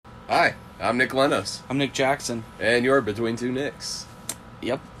Hi, I'm Nick Lenos. I'm Nick Jackson. And you're Between Two Nicks.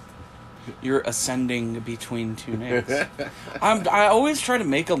 Yep. You're ascending between two Nicks. I always try to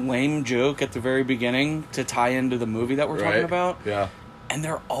make a lame joke at the very beginning to tie into the movie that we're talking about. Yeah. And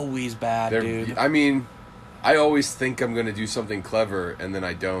they're always bad, dude. I mean, I always think I'm going to do something clever, and then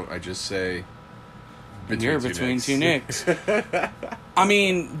I don't. I just say... Between two Nicks. I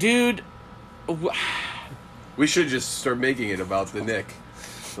mean, dude... We should just start making it about the Nick.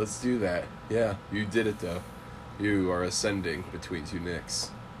 Let's do that. Yeah, you did it, though. You are ascending between two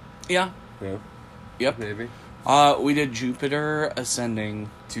Nicks. Yeah. Yeah. Yep. Maybe. We did Jupiter Ascending.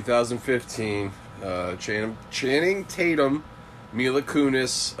 2015. Channing Tatum, Mila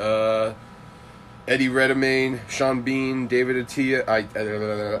Kunis, Eddie Redmayne, Sean Bean, David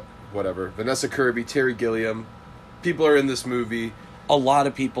Attia, whatever. Vanessa Kirby, Terry Gilliam. People are in this movie. A lot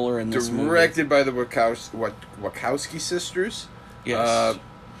of people are in this movie. Directed by the Wachowski sisters. Yes.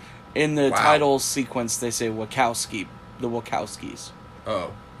 In the title sequence, they say Wachowski. The Wachowskis.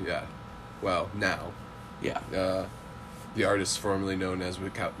 Oh, yeah. Well, now. Yeah. The artist formerly known as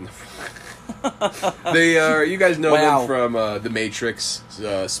Wachowski. They are. You guys know them from The Matrix,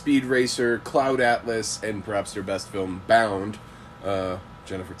 Speed Racer, Cloud Atlas, and perhaps their best film, Bound.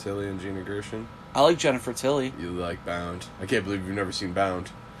 Jennifer Tilly and Gina Gershon. I like Jennifer Tilly. You like Bound. I can't believe you've never seen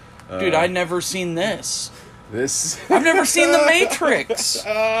Bound. Dude, I've never seen this. I've never seen The Matrix.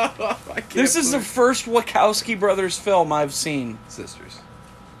 This is believe... the first Wachowski brothers film I've seen. Sisters.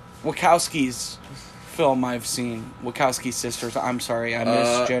 Wachowski's film I've seen. Wachowski sisters. I'm sorry, I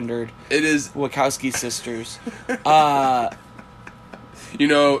misgendered. It is Wachowski sisters. You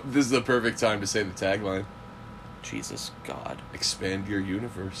know, this is the perfect time to say the tagline. Jesus God. Expand your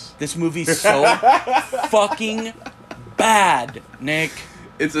universe. This movie's so fucking bad, Nick.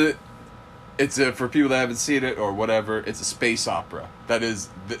 It's a for people that haven't seen it or whatever, it's a space opera. That is,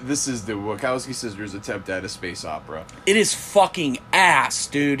 this is the Wachowski sisters' attempt at a space opera. It is fucking ass,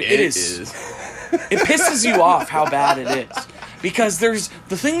 dude. It is. It pisses you off how bad it is. Because the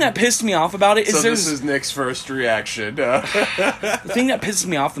thing that pissed me off about it is this is Nick's first reaction. The thing that pisses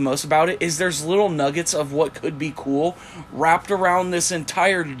me off the most about it is there's little nuggets of what could be cool wrapped around this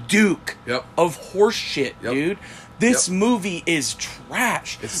entire Duke of horse shit, dude. This movie is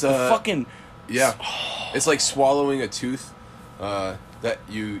trash. It's fucking... Yeah. It's like swallowing a tooth that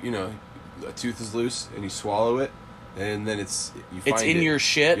you know, a tooth is loose and you swallow it and then it's in your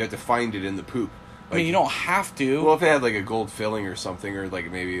shit. You have to find it in the poop. I mean, you don't have to. Well, if it had like a gold filling or something, or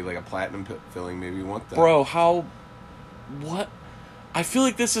like maybe like a platinum filling, maybe you want that. Bro, what? I feel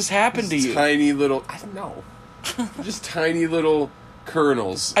like this has happened to you. Tiny little, I don't know. Just tiny little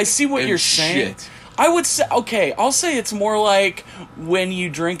kernels. I see what you're saying. I would say, okay, I'll say it's more like when you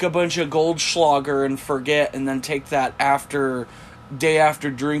drink a bunch of Goldschlager and forget, and then take that day after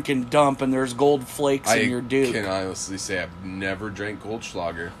drink and dump, and there's gold flakes in your Duke. I can honestly say I've never drank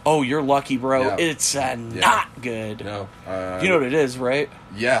Goldschlager. Oh, you're lucky, bro. Yeah. It's not good. No. You know what it is, right?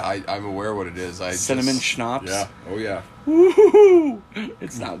 Yeah, I'm aware what it is. Cinnamon schnapps? Yeah. Oh, yeah. Woohoo!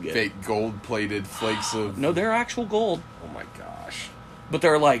 It's not good. Fake gold-plated flakes of... No, they're actual gold. Oh, my gosh. But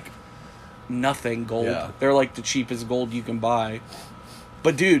they're like nothing gold. Yeah. They're like the cheapest gold you can buy.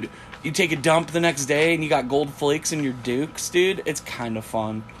 But, dude... You take a dump the next day and you got gold flakes in your Dukes, dude. It's kind of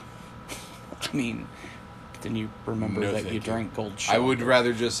fun. I mean, then you remember that you drank gold sugar. I would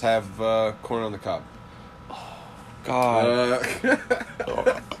rather just have corn on the cob. Oh, God.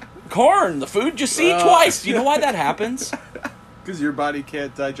 Corn, the food you see twice. Do you know why that happens? Because your body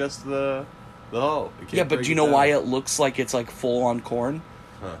can't digest the hull. Yeah, but do you know why it looks like it's like full on corn?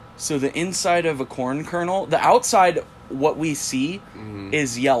 Huh. So the inside of a corn kernel, the outside... What we see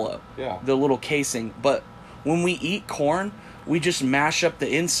is yellow, the little casing. But when we eat corn, we just mash up the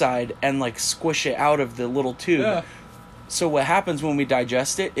inside and like squish it out of the little tube. Yeah. So what happens when we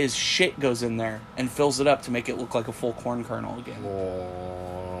digest it is shit goes in there and fills it up to make it look like a full corn kernel again.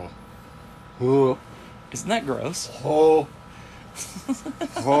 Oh. Isn't that gross? Oh.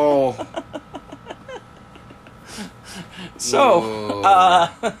 Oh. So,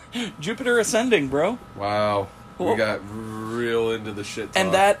 Jupiter Ascending, bro. Wow. We got real into the shit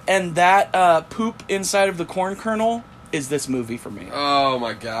talk. And that poop inside of the corn kernel is this movie for me. Oh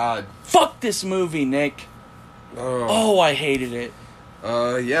my God. Fuck this movie, Nick. Oh, I hated it.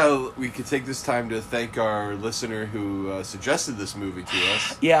 Yeah, we could take this time to thank our listener who suggested this movie to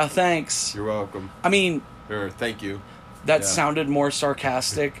us. Yeah, thanks. You're welcome. I mean... Or thank you. That sounded more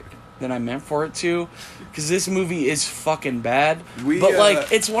sarcastic than I meant for it to. Because this movie is fucking bad. But,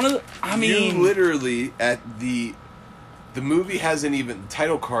 like, it's one of the... I mean... You literally, at the movie hasn't even... The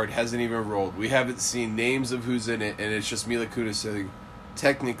title card hasn't even rolled. We haven't seen names of who's in it, and it's just Mila Kunis saying,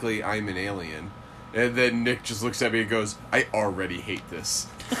 technically I'm an alien. And then Nick just looks at me and goes, I already hate this.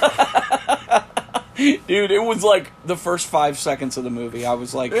 Dude, it was like the first 5 seconds of the movie. I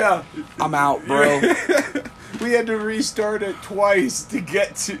was like, yeah, I'm out, bro. We had to restart it twice to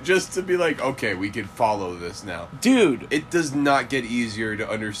get to, just to be like, okay, we can follow this now. Dude. It does not get easier to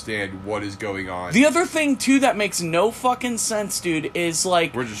understand what is going on. The other thing, too, that makes no fucking sense, dude, is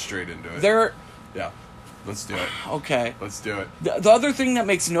like... We're just straight into it. Yeah. Let's do it. Okay. Let's do it. The other thing that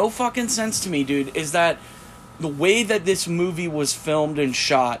makes no fucking sense to me, dude, is that the way that this movie was filmed and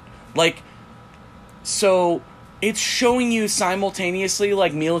shot, like, so it's showing you simultaneously,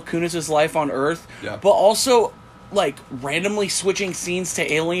 like, Mila Kunis' life on Earth, but also, like, randomly switching scenes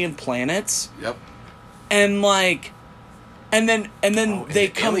to alien planets. Yep. And, like, and then they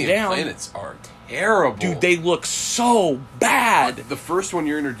come alien down. Planets are terrible. Dude, they look so bad. The first one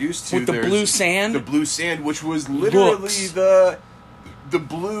you're introduced to, with the blue sand. The blue sand, which was literally the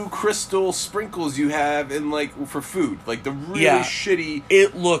blue crystal sprinkles you have in, like, for food. Like, the really shitty...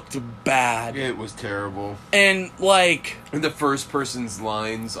 It looked bad. It was terrible. And, like... And the first person's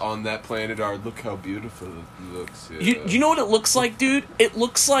lines on that planet are, look how beautiful it looks. Yeah. You know what it looks like, dude? It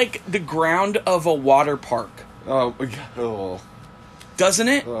looks like the ground of a water park. Oh, my God. Oh. Doesn't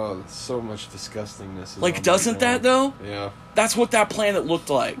it? Oh, so much disgustingness. Like, doesn't that, though? Yeah. That's what that planet looked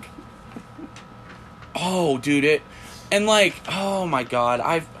like. Oh, dude, it... And, like, oh, my God,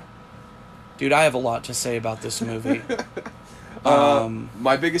 I have a lot to say about this movie.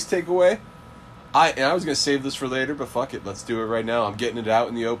 My biggest takeaway, I was going to save this for later, but fuck it, let's do it right now. I'm getting it out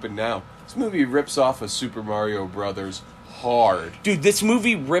in the open now. This movie rips off of Super Mario Brothers hard. Dude, this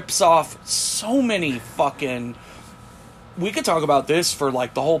movie rips off so many fucking... We could talk about this for,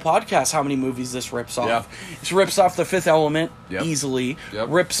 like, the whole podcast, how many movies this rips off. Yeah. It rips off The Fifth Element, easily. Yep.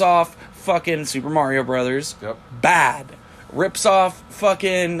 Rips off fucking Super Mario Brothers. Yep. Bad. Rips off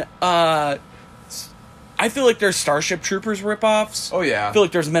fucking, I feel like there's Starship Troopers ripoffs. Oh, yeah. I feel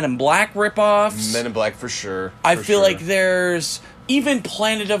like there's Men in Black ripoffs. Men in Black, for sure. I feel like there's even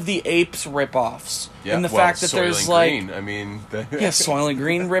Planet of the Apes ripoffs. Yeah, and the fact that Soylent there's, like... Green, I mean... yeah, Soylent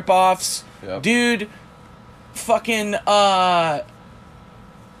Green ripoffs. Yep. Dude... Fucking,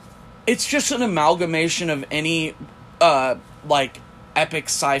 it's just an amalgamation of any, like, epic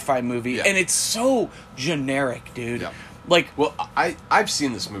sci-fi movie. Yeah. And it's so generic, dude. Yeah. Like... Well, I've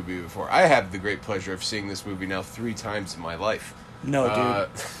seen this movie before. I have the great pleasure of seeing this movie now 3 times in my life. No, dude.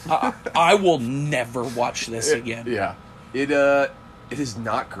 I will never watch this again. Yeah. It is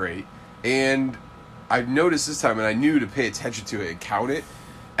not great. And I've noticed this time, and I knew to pay attention to it and count it.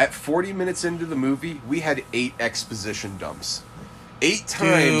 At 40 minutes into the movie, we had 8 exposition dumps. 8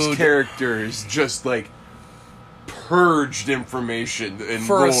 times characters just, like, purged information and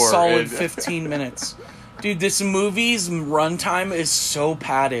for a solid and 15 minutes. Dude, this movie's runtime is so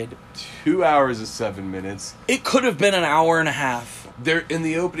padded. 2 hours and 7 minutes. It could have been an hour and a half. There, in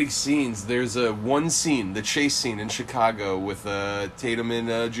the opening scenes, there's one scene, the chase scene in Chicago with Tatum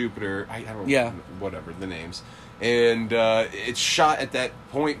and Jupiter. I don't know, whatever the names. And it's shot at that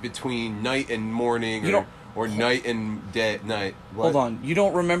point between night and morning, or night and night. What? Hold on, you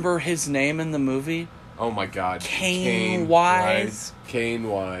don't remember his name in the movie? Oh my God, Kane Wise. Kane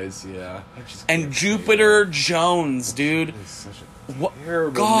Wise, yeah. And Jupiter Jones, dude. It's such a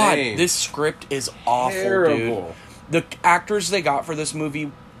terrible name. This script is awful, dude. The actors they got for this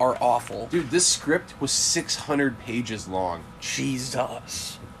movie are awful. Dude, this script was 600 pages long.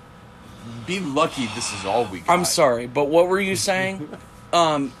 Jesus. Be lucky this is all we got. I'm sorry, but what were you saying?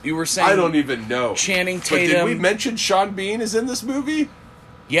 You were saying... I don't even know. Channing Tatum... But did we mention Sean Bean is in this movie?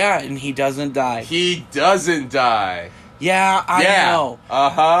 Yeah, and he doesn't die. He doesn't die. Yeah, I know.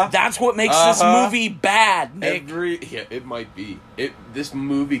 Uh-huh. That's what makes this movie bad, Nick. It might be. This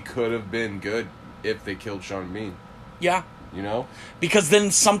movie could have been good if they killed Sean Bean. Yeah. You know? Because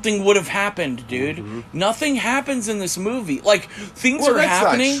then something would have happened, dude. Mm-hmm. Nothing happens in this movie. Like, things are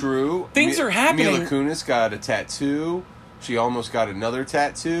happening. That's not true. Things are happening. Mila Kunis got a tattoo. She almost got another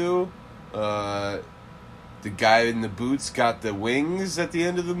tattoo. The guy in the boots got the wings at the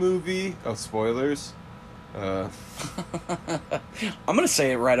end of the movie. Oh, spoilers. I'm going to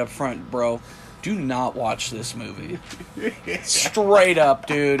say it right up front, bro. Do not watch this movie. Straight up,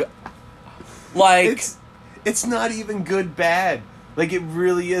 dude. Like... It's not even good bad. Like, it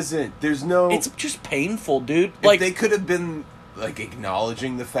really isn't. There's no... It's just painful, dude. Like, they could have been, like,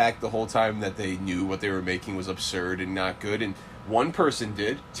 acknowledging the fact the whole time that they knew what they were making was absurd and not good. And one person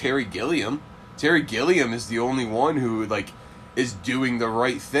did. Terry Gilliam. Terry Gilliam is the only one who, like... is doing the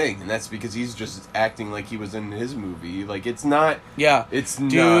right thing, and that's because he's just acting like he was in his movie. Like, it's not... Yeah. It's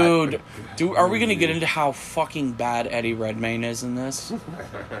Dude, not... Dude, are we going to get into how fucking bad Eddie Redmayne is in this?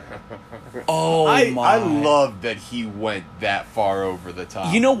 Oh, I love that he went that far over the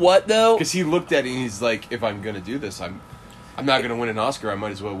top. You know what, though? Because he looked at it and he's like, if I'm going to do this, I'm not going to win an Oscar. I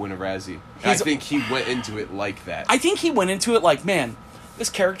might as well win a Razzie. I think he went into it like that. I think he went into it like, man, this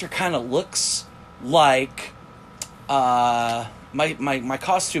character kind of looks like... My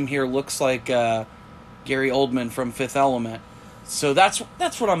costume here looks like Gary Oldman from Fifth Element, so that's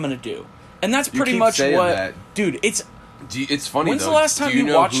what I'm gonna do, and that's pretty much what. That. Dude, it's funny. When's the last time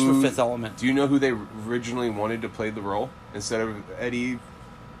you watched The Fifth Element? Do you know who they originally wanted to play the role instead of Eddie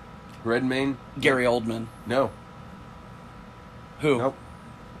Redmayne? Gary Oldman. No. Who? Nope.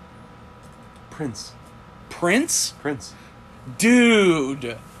 Prince. Prince.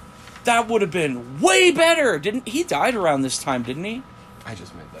 Dude. That would have been way better. Didn't he died around this time, didn't he? I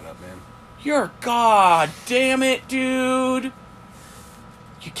just made that up, man. You're god damn it, dude.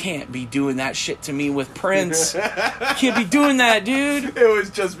 You can't be doing that shit to me with Prince. You can't be doing that, dude. It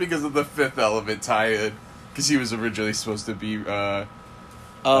was just because of the Fifth Element tie-in. Because he was originally supposed to be Chris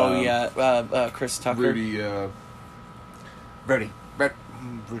Tucker. Rudy. I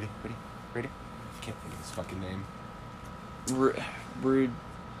can't think of his fucking name. Rude.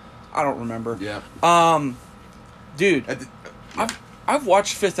 I don't remember. Yeah. Dude, I've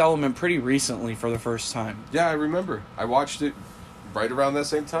watched Fifth Element pretty recently for the first time. Yeah, I remember. I watched it right around that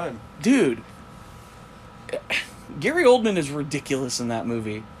same time. Dude, Gary Oldman is ridiculous in that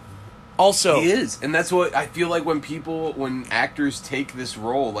movie. Also, he is, and that's what I feel like when actors take this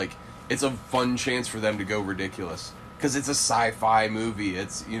role, like, it's a fun chance for them to go ridiculous. Because it's a sci-fi movie.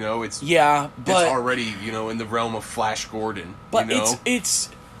 It's, it's... Yeah, but... It's already, in the realm of Flash Gordon. But it's...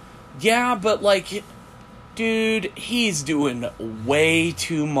 Yeah, but, like... Dude, he's doing way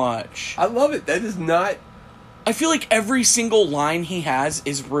too much. I love it. That is not... I feel like every single line he has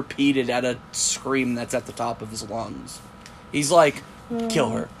is repeated at a scream that's at the top of his lungs. He's like, kill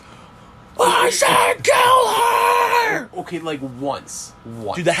her. I said kill her! Okay, like once.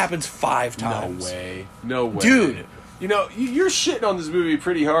 Dude, that happens 5 times. No way. Dude. You're shitting on this movie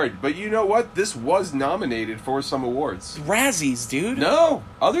pretty hard, but you know what? This was nominated for some awards. Razzies, dude. No,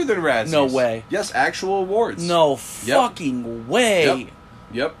 other than Razzies. No way. Yes, actual awards. No fucking way.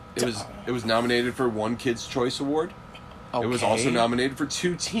 Yep. It was nominated for 1 Kids' Choice Award. Okay. It was also nominated for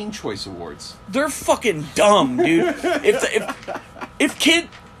 2 Teen Choice Awards. They're fucking dumb, dude. if kid...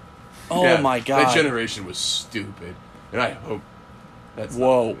 Oh my god. That generation was stupid. And I hope that's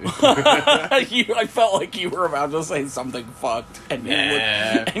Whoa. I felt like you were about to say something fucked. And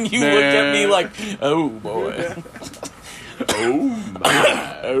you looked at me like, oh boy. Oh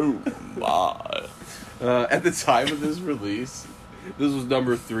my. Oh my. At the time of this release, this was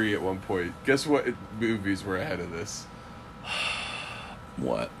number 3 at one point. Guess what movies were ahead of this?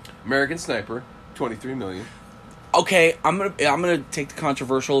 What? American Sniper, 23 million. Okay, I'm gonna take the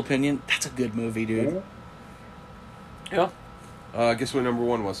controversial opinion. That's a good movie, dude. Yeah. Guess what number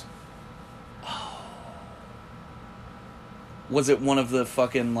 1 was? Was it one of the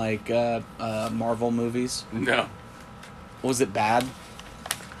fucking Marvel movies? No. Was it bad?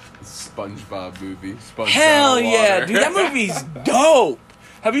 SpongeBob movie. SpongeBob Hell yeah, dude! That movie's dope.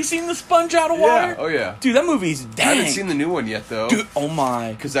 Have you seen the Sponge Out of Water? Yeah. Oh yeah. Dude, that movie's dank. I haven't seen the new one yet though. Dude, oh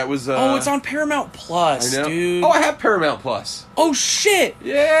my. Because that was. Oh, it's on Paramount Plus, I know. dude. Oh, I have Paramount Plus. Oh shit.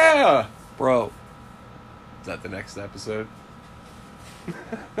 Yeah. Bro. Is that the next episode?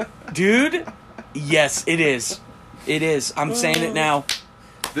 Dude, yes, it is. It is. I'm saying it now.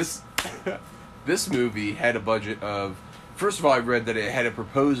 This movie had a budget of. First of all, I read that it had a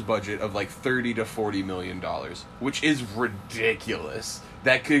proposed budget of like $30 to $40 million, which is ridiculous.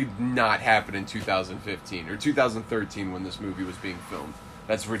 That could not happen in 2015 or 2013 when this movie was being filmed.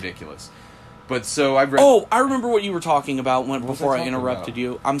 That's ridiculous. But so I read. Oh, I remember what you were talking about before I interrupted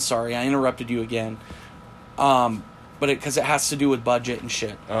you. I'm sorry, I interrupted you again. But because it has to do with budget and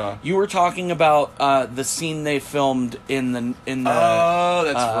shit. You were talking about the scene they filmed in the. Oh,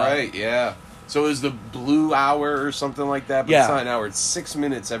 that's right. Yeah. So it was the Blue Hour or something like that. But it's not an hour. It's 6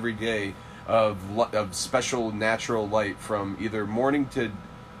 minutes every day of special natural light from either morning to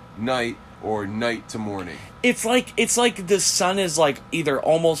night or night to morning. It's like the sun is like either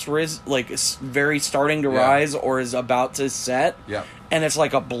almost very starting to rise or is about to set. Yeah. And it's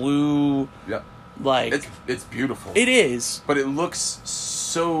like a blue. Yeah. Like it's beautiful. It is. But it looks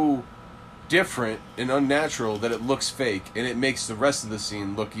so different and unnatural that it looks fake, and it makes the rest of the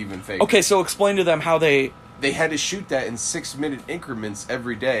scene look even fake. Okay, so explain to them how they they had to shoot that in 6-minute increments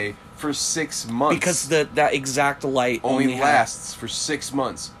every day for 6 months. Because that exact light only lasts for 6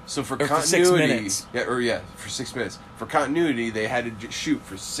 months. So for continuity, for 6 minutes. For 6 minutes. For continuity, they had to shoot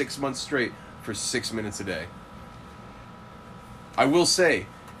for 6 months straight for 6 minutes a day. I will say,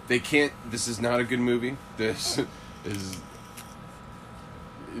 they can't. This is not a good movie. This is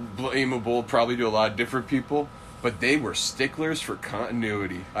blamable probably to a lot of different people, but they were sticklers for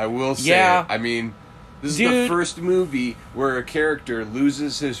continuity. I will say it. I mean, this is the first movie where a character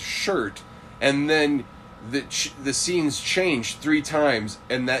loses his shirt, and then the scenes change 3 times,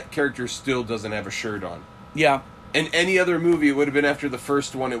 and that character still doesn't have a shirt on. Yeah. In any other movie, it would have been after the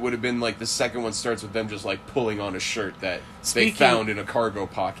first one, it would have been like the second one starts with them just like pulling on a shirt that they found in a cargo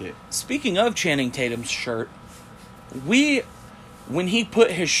pocket. Speaking of Channing Tatum's shirt, when he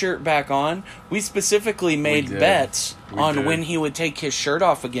put his shirt back on, we specifically made bets on when he would take his shirt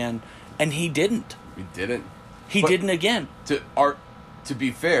off again, and he didn't. He didn't. He didn't again. To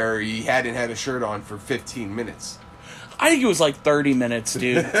be fair, he hadn't had a shirt on for 15 minutes. I think it was like 30 minutes,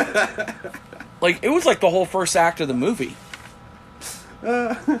 dude. Like, it was like the whole first act of the movie.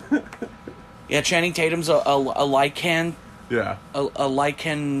 Yeah, Channing Tatum's a Lycan. Yeah. A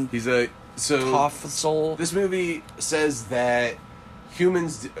Lycan. He's a... So, soul. This movie says that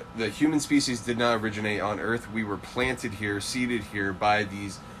the human species did not originate on Earth. We were planted here, seeded here by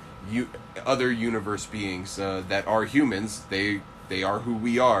these other universe beings that are humans. They are who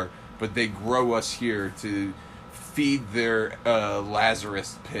we are, but they grow us here to feed their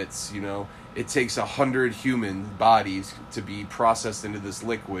Lazarus pits, you know. It takes 100 human bodies to be processed into this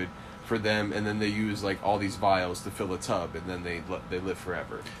liquid for them, and then they use like all these vials to fill a tub, and then they live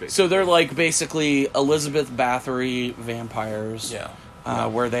forever. Basically. So they're like basically Elizabeth Bathory vampires,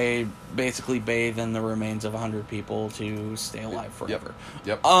 where they basically bathe in the remains of 100 people to stay alive forever.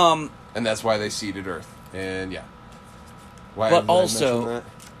 Yep. And that's why they seeded Earth. And yeah. Why but also,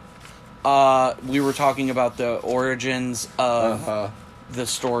 we were talking about the origins of the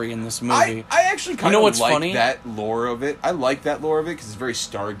story in this movie. I actually kind of like funny? that lore of it. I like that lore of it because it's very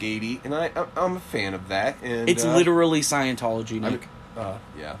Stargate-y, and I'm a fan of that. And it's literally Scientology, Nick.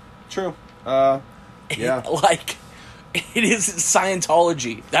 Yeah, true. Yeah, like it is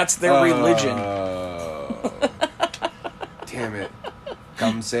Scientology. That's their religion. Damn it!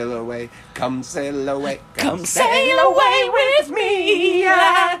 Come sail away, come sail away, come sail away with me.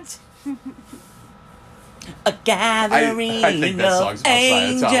 A gathering I think that song's about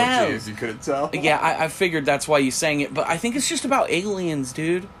angels. Scientology, if you couldn't tell. Yeah, I figured that's why you sang it, but I think it's just about aliens,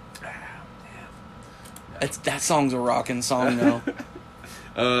 dude. That song's a rockin' song, though.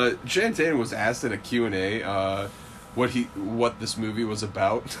 Channing Tatum was asked in a Q&A what this movie was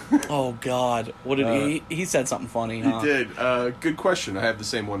about. Oh, God. What did he said something funny, huh? He did. Good question. I have the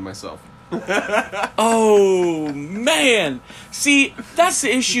same one myself. Oh, man. See, that's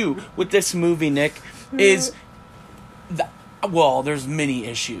the issue with this movie, Nick. Is there's many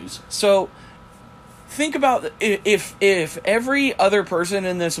issues. So think about if every other person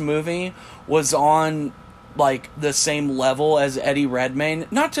in this movie was on like the same level as Eddie Redmayne,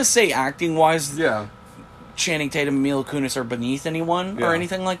 not to say acting wise, Channing Tatum and Mila Kunis are beneath anyone or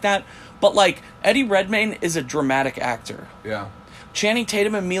anything like that, but like Eddie Redmayne is a dramatic actor. Yeah. Channing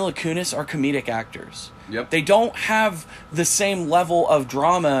Tatum and Mila Kunis are comedic actors. Yep. They don't have the same level of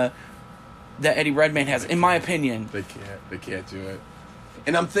drama that Eddie Redmayne has, in my opinion. They can't do it.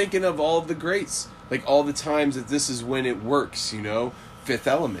 And I'm thinking of all of the greats. Like, all the times that this is when it works, you know? Fifth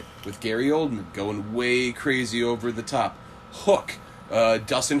Element, with Gary Oldman, going way crazy over the top. Hook,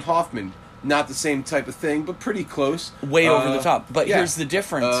 Dustin Hoffman, not the same type of thing, but pretty close. Way over the top. But here's the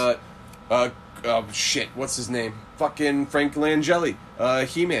difference. What's his name? Fucking Frank Langella.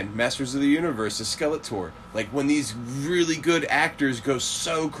 He-Man, Masters of the Universe, a Skeletor. Like, when these really good actors go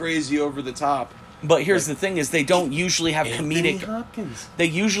so crazy over the top. But here's the thing: is they don't usually have Anthony comedic. Hopkins. They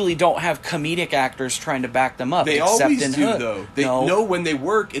usually don't have comedic actors trying to back them up. They except always in do, Hood. though. They know when they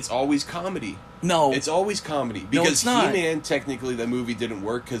work, it's always comedy. No, it's always comedy because it's not. He-Man, technically, the movie didn't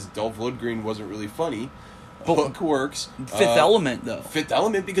work because Dolph Lundgren wasn't really funny. But Hook works. Fifth Element, though. Fifth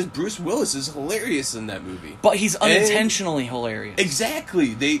Element, because Bruce Willis is hilarious in that movie. But he's unintentionally hilarious.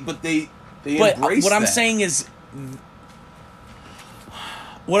 Exactly. They embrace what I'm that. saying is...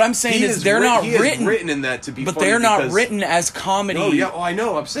 What I'm saying is they're not written in that to be but funny. But they're not written as comedy. Oh, yeah. Oh, I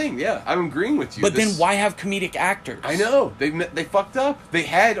know. I'm saying, yeah. I'm agreeing with you. But then why have comedic actors? I know. They fucked up. They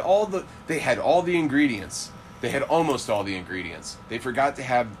had all the ingredients. They had almost all the ingredients. They forgot to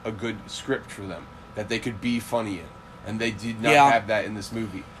have a good script for them that they could be funny in. And they did not have that in this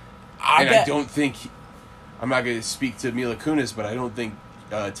movie. I don't think... I'm not going to speak to Mila Kunis, but I don't think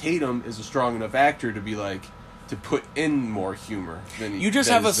Tatum is a strong enough actor to be like, to put in more humor than you just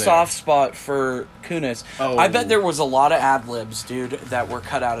have a soft spot for Kunis. Oh. I bet there was a lot of ad-libs, dude, that were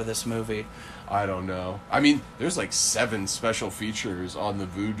cut out of this movie. I don't know. I mean, there's like 7 special features on the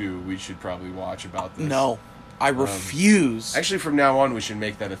Vudu we should probably watch about this. No, I refuse. Actually, from now on, we should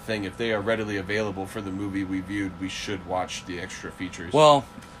make that a thing. If they are readily available for the movie we viewed, we should watch the extra features. Well,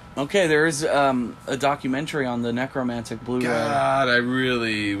 okay, there is a documentary on the Necromantic Blu-ray. God, I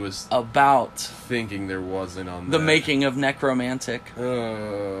really was about thinking there wasn't on the making of Necromantic.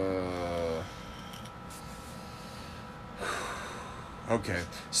 Okay,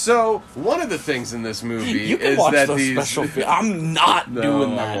 so one of the things in this movie you can is watch that those these special I'm not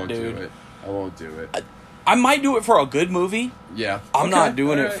doing that, I won't dude. Do it. I won't do it. I might do it for a good movie. Yeah, I'm not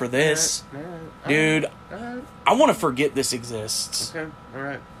doing it for this, dude. I want to forget this exists. Okay, all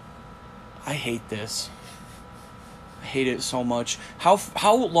right. I hate this. I hate it so much.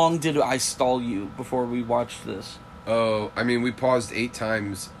 How long did I stall you before we watched this? Oh, I mean, we paused 8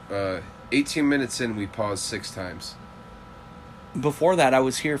 times. 18 minutes in, we paused 6 times. Before that, I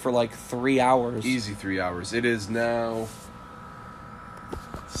was here for like 3 hours. Easy 3 hours. It is now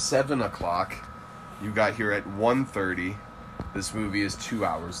 7 o'clock. You got here at 1:30. This movie is 2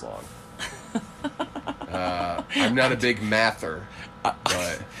 hours long. I'm not a big mather,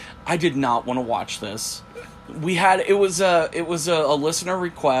 but I did not want to watch this. It was a listener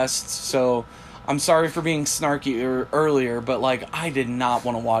request, so I'm sorry for being snarky earlier, but like I did not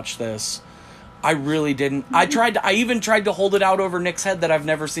want to watch this. I really didn't. I even tried to hold it out over Nick's head that I've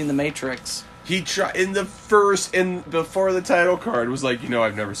never seen The Matrix. He tried before the title card was like,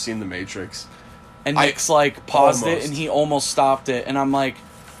 I've never seen The Matrix. And Nick's like paused it and he almost stopped it, and I'm like,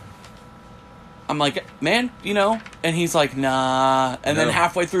 man, and he's like, nah. And then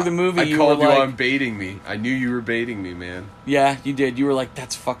halfway through the movie, you were like, on baiting me. I knew you were baiting me, man. Yeah, you did. You were like,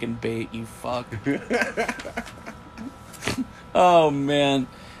 that's fucking bait, you fuck. Oh man,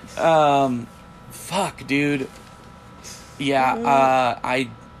 fuck, dude. Yeah,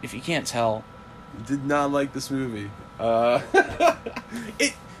 if you can't tell, did not like this movie.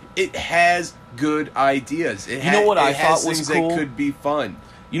 It has good ideas. It what I thought was cool? That could be fun.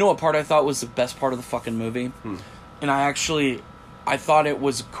 You know what part I thought was the best part of the fucking movie? And I thought it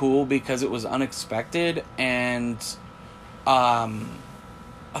was cool because it was unexpected, and I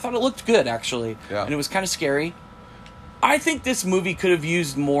thought it looked good, actually. Yeah. And it was kind of scary. I think this movie could have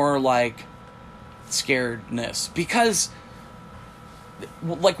used more, like, scaredness, because,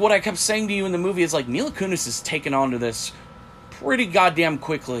 like, what I kept saying to you in the movie is, like, Mila Kunis is taken onto this pretty goddamn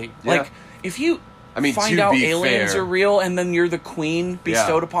quickly. Yeah. Like, if you find out aliens are real and then you're the queen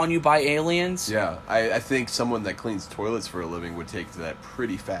bestowed upon you by aliens. Yeah, I think someone that cleans toilets for a living would take to that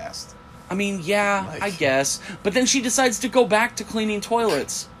pretty fast. I mean, yeah, I guess. But then she decides to go back to cleaning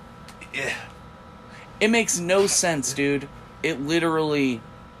toilets. Yeah. It makes no sense, dude. It literally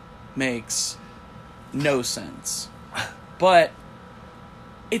makes no sense. But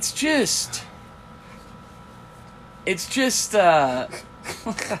it's just It's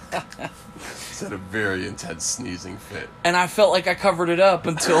had a very intense sneezing fit. And I felt like I covered it up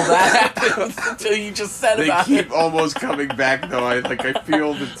until that happened. Until you just said about it. They keep almost coming back, though. I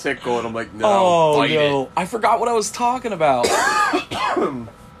feel the tickle, and I'm like, no, bite it. I forgot what I was talking about. How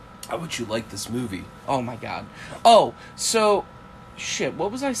would you like this movie? Oh, my God. Oh, so... Shit,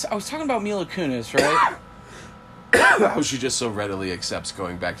 what was I was talking about Mila Kunis, right? How she just so readily accepts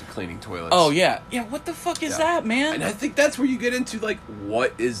going back to cleaning toilets. Oh, yeah. Yeah, what the fuck is that, man? And I think that's where you get into, like,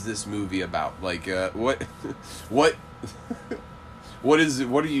 what is this movie about? Like, what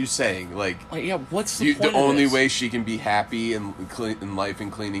are you saying? Like yeah, what's the point the only of this? way she can be happy in life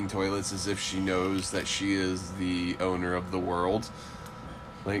and cleaning toilets is if she knows that she is the owner of the world?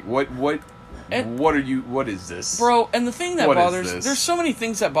 Like, what is this? Bro, and the thing that there's so many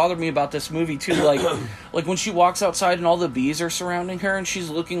things that bother me about this movie too, like when she walks outside and all the bees are surrounding her and she's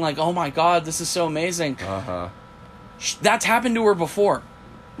looking like, oh my God, this is so amazing. That's happened to her before.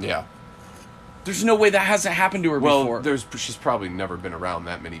 Yeah. There's no way that hasn't happened to her before. She's probably never been around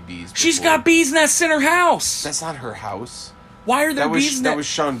that many bees before. She's got bees nests in her house. That's not her house. Why are there bees? That was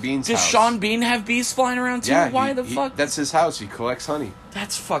Sean Bean's house. Does Sean Bean have bees flying around too? Yeah, Why the fuck? That's his house. He collects honey.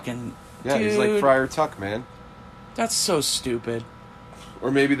 That's fucking... Yeah, dude. He's like Friar Tuck, man. That's so stupid. Or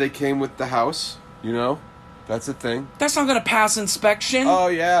maybe they came with the house, That's a thing. That's not gonna pass inspection. Oh,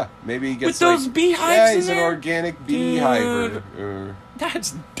 yeah. Maybe he gets with those beehives yeah, in he's there? An organic beehiver.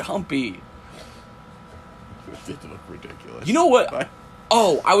 That's dumpy. They look ridiculous. You know what?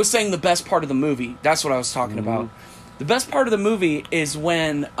 Oh, I was saying the best part of the movie. That's what I was talking about. The best part of the movie is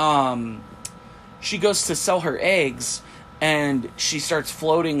when she goes to sell her eggs, and she starts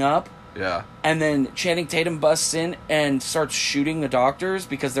floating up. Yeah. And then Channing Tatum busts in and starts shooting the doctors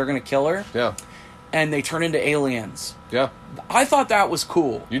because they're going to kill her. Yeah. And they turn into aliens. Yeah. I thought that was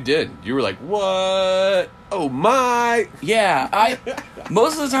cool. You did. You were like, what? Oh, my. Yeah.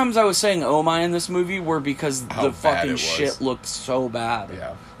 Most of the times I was saying oh, my in this movie were because the fucking shit looked so bad.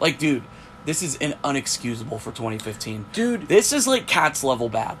 Yeah. Like, dude, this is unexcusable for 2015. Dude. This is like Cats level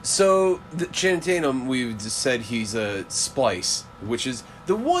bad. So, Channing Tatum, we've just said he's a splice, which is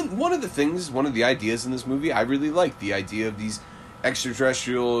one of the ideas in this movie I really like. The idea of these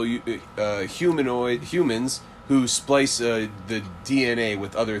extraterrestrial humans who splice the DNA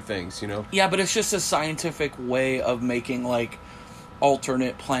with other things, you know? Yeah, but it's just a scientific way of making, like,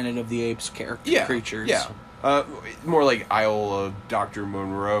 alternate Planet of the Apes creatures. Yeah. More like Isle of Dr.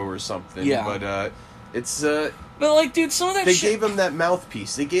 Monroe or something. Yeah. But it's... But, like, dude, some of that shit... They gave him that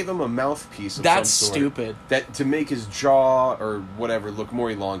mouthpiece. They gave him a mouthpiece of That's some sort. stupid. That to make his jaw or whatever look more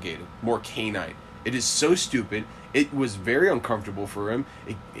elongated, more canine. It is so stupid. It was very uncomfortable for him.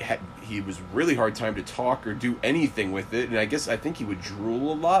 He was really hard time to talk or do anything with it. And I think he would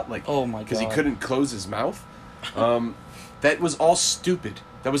drool a lot. Like, oh, my God. Because he couldn't close his mouth. That was all stupid.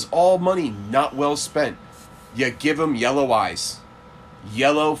 That was all money not well spent. You give him yellow eyes.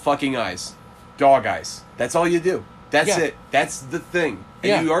 Yellow fucking eyes. Dog eyes. That's all you do. That's it. That's the thing.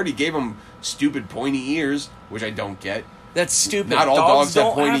 And you already gave him stupid pointy ears, which I don't get. That's stupid. Not all dogs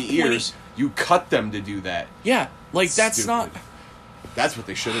have pointy ears. You cut them to do that. Yeah. Like, that's stupid. Not... That's what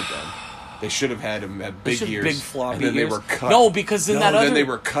they should have done. They should have had him have big ears. Big floppy and then ears. They were cut. No, because then they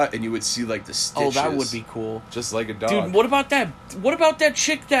were cut and you would see, like, the stitches. Oh, that would be cool. Just like a dog. Dude, what about that? What about that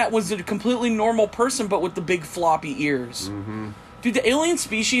chick that was a completely normal person but with the big floppy ears? Mm-hmm. Dude, the alien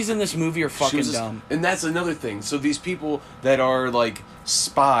species in this movie are fucking dumb. And that's another thing. So these people that are, like,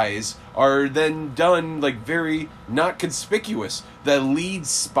 spies are then done, like, very not conspicuous. The lead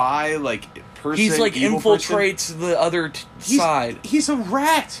spy, like, person, he's, like, infiltrates the other side. He's a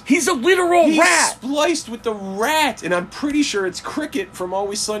rat. He's a literal rat. He's spliced with the rat. And I'm pretty sure it's Cricket from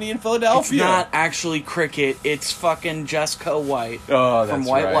Always Sunny in Philadelphia. It's not actually Cricket. It's fucking Jessica White from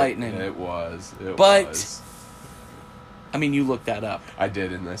White Lightning. It was. But I mean, you looked that up. I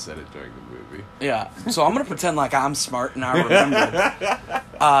did, and I said it during the movie. Yeah. So I'm going to pretend like I'm smart and I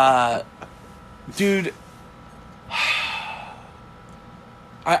remember. Dude,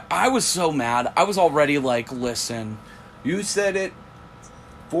 I was so mad. I was already like, listen. You said it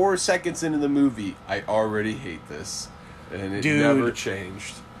 4 seconds into the movie. I already hate this. And it never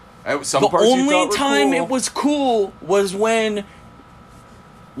changed. The only time it was cool was when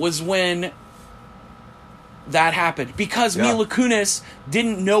that happened, because Mila Kunis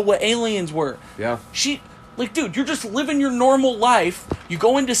didn't know what aliens were. Yeah. She, like, dude, you're just living your normal life. You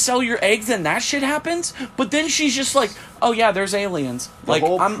go in to sell your eggs and that shit happens. But then she's just like, oh yeah, there's aliens. Like,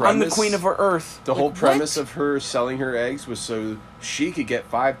 I'm the queen of Earth. The whole premise of her selling her eggs was so she could get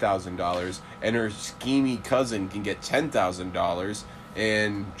 $5,000 and her schemy cousin can get $10,000,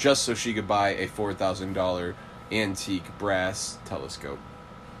 and just so she could buy a $4,000 antique brass telescope.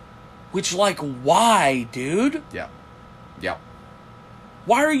 Which, like, why, dude? Yeah. Yeah.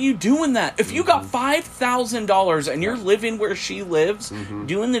 Why are you doing that? If you got $5,000 and you're living where she lives,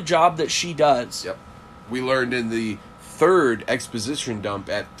 doing the job that she does. Yep. We learned in the third exposition dump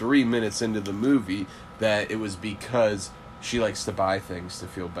at 3 minutes into the movie that it was because she likes to buy things to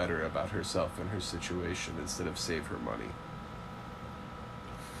feel better about herself and her situation instead of save her money.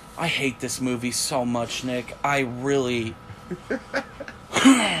 I hate this movie so much, Nick. I really...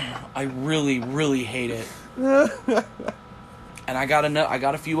 I really, really hate it. And I got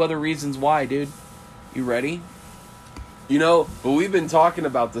a few other reasons why, dude. You ready? You know, but we've been talking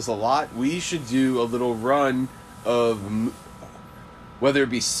about this a lot. We should do a little run of whether it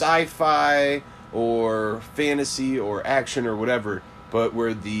be sci-fi or fantasy or action or whatever, but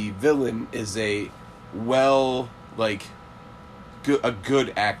where the villain is a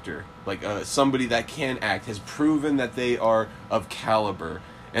good actor. Like, somebody that can act, has proven that they are of caliber.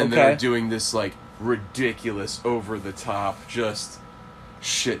 And they're doing this, like, ridiculous, over-the-top, just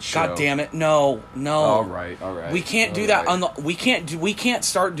shit show. God damn it. No. All right. We can't do that. We can't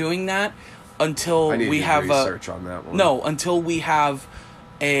start doing that until we have research on that one. No, until we have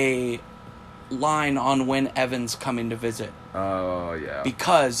a line on when Evan's coming to visit. Oh, yeah.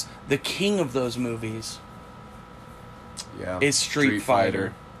 Because the king of those movies is Street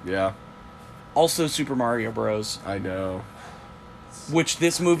Fighter. Yeah. Also Super Mario Bros. I know. Which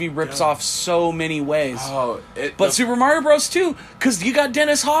this movie rips off so many ways. Oh, but Super Mario Bros. too, because you got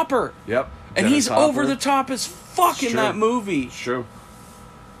Dennis Hopper. Yep. And he's over the top as fuck in that movie.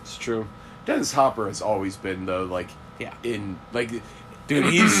 It's true. Dennis Hopper has always been, though, like, Yeah. In like, dude,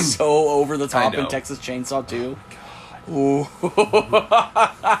 he's so over the top in Texas Chainsaw 2. Oh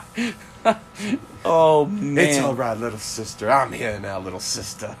my god. Oh man. It's all right, little sister. I'm here now, little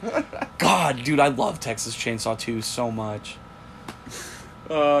sister. God, dude, I love Texas Chainsaw 2 so much.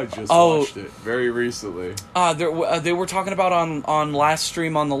 I just watched it very recently. They were talking about on last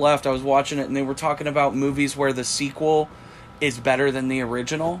stream on the left. I was watching it, and they were talking about movies where the sequel is better than the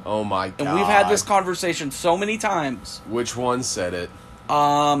original. Oh my god! And we've had this conversation so many times. Which one said it?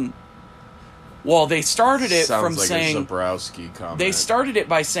 Well, they started it Sounds from like saying a Zabrowski comment. They started it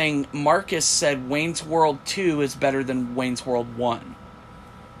by saying Marcus said Wayne's World 2 is better than Wayne's World 1.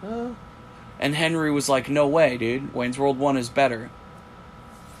 And Henry was like, "No way, dude. Wayne's World 1 is better."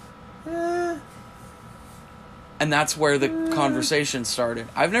 And that's where the conversation started.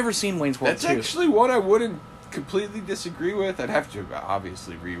 I've never seen Wayne's World 2. That's actually one I wouldn't completely disagree with. I'd have to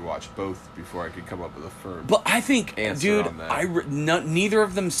obviously rewatch both before I could come up with a firm. But I think, dude, on that. Neither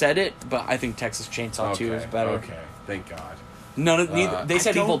of them said it, but I think Texas Chainsaw 2 is better. Okay, thank God. Neither. They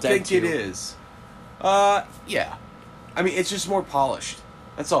said Evil Dead 2. I don't think it is. Yeah. I mean, it's just more polished.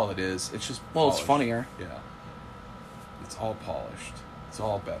 That's all it is. It's just polished. It's funnier. Yeah. It's all polished. It's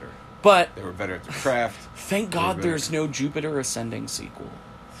all better. But they were better at the craft. Thank God there's no Jupiter Ascending sequel.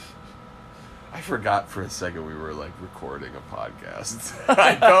 I forgot for a second we were, like, recording a podcast.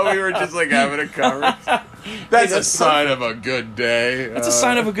 I thought we were just, like, having a conversation. That's a sign of a good day. That's a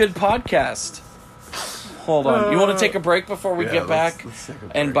sign of a good podcast. Hold on. You want to take a break before we get back? Let's take a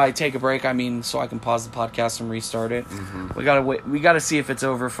break. And by take a break, I mean so I can pause the podcast and restart it. Mm-hmm. We gotta wait. We gotta see if it's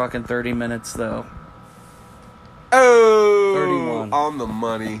over fucking 30 minutes, though. Oh! 31. On the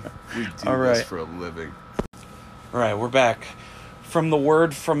money. We do this for a living. All right, we're back. From the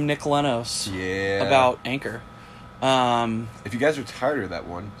word from Nick Lenos about Anchor. If you guys are tired of that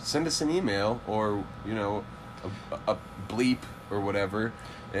one, send us an email or, a bleep or whatever,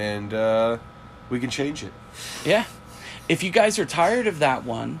 and we can change it. Yeah. If you guys are tired of that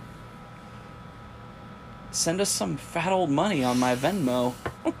one, send us some fat old money on my Venmo.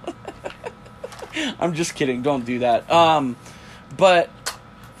 I'm just kidding. Don't do that. But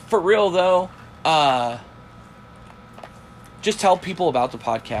for real, though, just tell people about the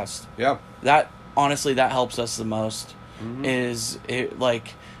podcast. Yeah. That, honestly, that helps us the most. Mm-hmm. Is it,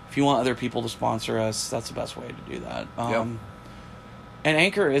 like, if you want other people to sponsor us, that's the best way to do that. And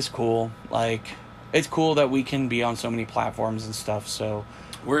Anchor is cool. Like, it's cool that we can be on so many platforms and stuff, so...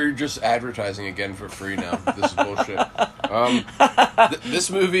 We're just advertising again for free now. This is bullshit. This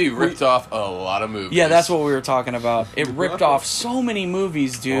movie ripped off a lot of movies. Yeah, that's what we were talking about. It ripped off so many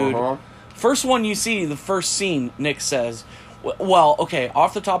movies, dude. Uh-huh. First one you see, the first scene, Nick says... Well, okay,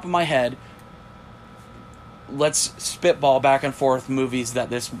 off the top of my head, let's spitball back and forth movies that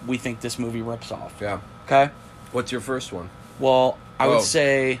we think this movie rips off. Yeah. Okay? What's your first one? Well, I would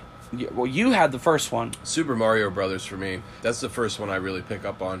say... Well, you had the first one. Super Mario Brothers for me. That's the first one I really pick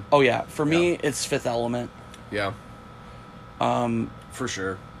up on. Oh, yeah. For me, it's Fifth Element. Yeah. For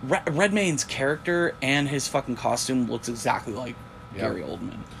sure. Redmayne's character and his fucking costume looks exactly like Gary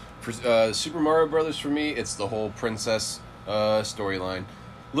Oldman. For Super Mario Brothers, for me, it's the whole princess storyline.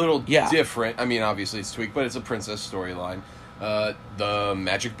 Little different. I mean, obviously it's tweaked, but it's a princess storyline. The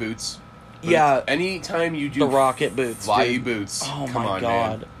magic boots. But anytime you do the rocket boots, flyy boots. Oh come my on,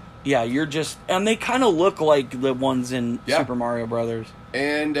 god. Man. Yeah, you're just... And they kind of look like the ones in Super Mario Brothers.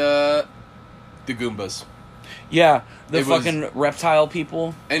 And the Goombas. Yeah, the fucking reptile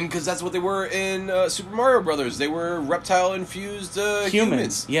people. And because that's what they were in Super Mario Brothers. They were reptile-infused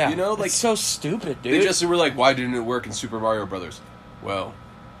humans. Yeah. You know? Like, it's so stupid, dude. They just were like, why didn't it work in Super Mario Brothers? Well,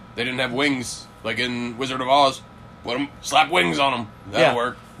 they didn't have wings like in Wizard of Oz. Put them, slap wings on them. That'll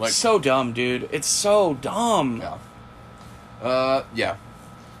work. Like, so dumb, dude. It's so dumb. Yeah.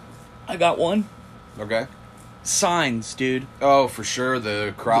 I got one. Okay. Signs, dude. Oh, for sure.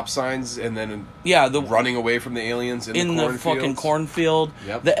 The crop signs and then the running away from the aliens in the fucking cornfield.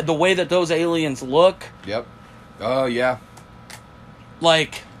 Yep. The way that those aliens look. Yep. Oh, yeah.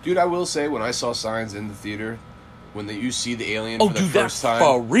 Like... Dude, I will say, when I saw Signs in the theater, when you see the alien for the first time...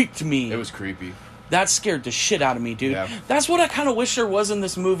 that freaked me. It was creepy. That scared the shit out of me, dude. Yeah. That's what I kind of wish there was in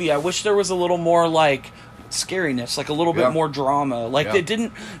this movie. I wish there was a little more, like... scariness, like a little bit more drama. Like it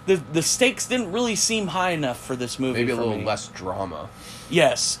didn't, the stakes didn't really seem high enough for this movie. Maybe a little less drama.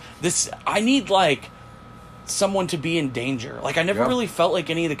 Yes, I need like someone to be in danger. Like I never really felt like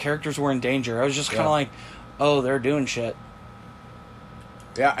any of the characters were in danger. I was just kind of like, oh, they're doing shit.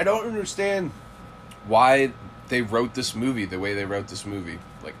 Yeah, I don't understand why they wrote this movie the way they wrote this movie.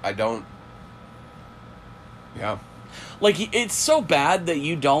 Like I don't. Yeah. Like, it's so bad that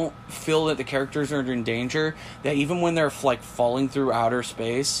you don't feel that the characters are in danger, that even when they're, like, falling through outer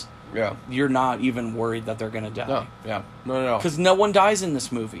space, you're not even worried that they're going to die. No. Because no one dies in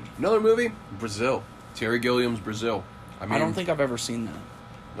this movie. Another movie? Brazil. Terry Gilliam's Brazil. I don't think I've ever seen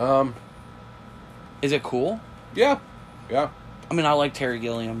that. Is it cool? Yeah. I mean, I like Terry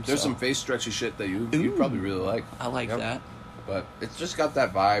Gilliam. There's some face stretchy shit that you probably really like. I like that. But it's just got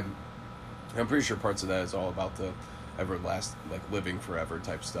that vibe. I'm pretty sure parts of that is all about the living forever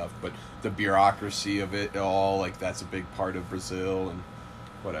type stuff. But the bureaucracy of it all, like, that's a big part of Brazil and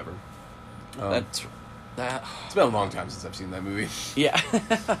whatever. It's been a long time since I've seen that movie. Yeah.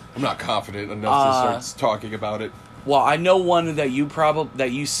 I'm not confident enough to start talking about it. Well, I know one that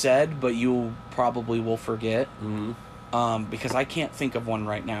you said, but you probably will forget. Mm-hmm. Because I can't think of one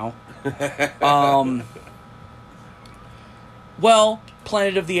right now. Well,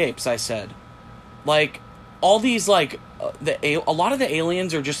 Planet of the Apes, I said. Like, all these, like, a lot of the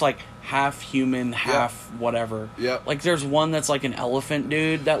aliens are just, like, half human, half whatever. Yeah. Like, there's one that's, like, an elephant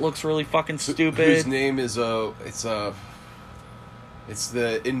dude that looks really fucking stupid. Whose name is, it's the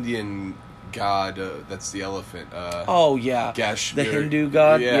Indian god, that's the elephant. Oh, yeah. Gash. The Hindu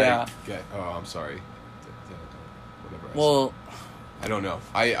god? Yeah. Oh, I'm sorry. Whatever. Well, I don't know.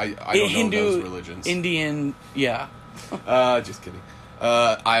 I don't know those religions. Indian, yeah. Just kidding.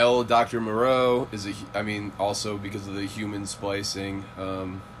 Isle Dr. Moreau is also because of the human splicing,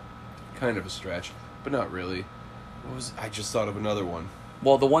 kind of a stretch, but not really. I just thought of another one.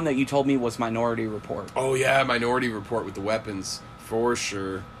 Well, the one that you told me was Minority Report. Oh yeah, Minority Report with the weapons, for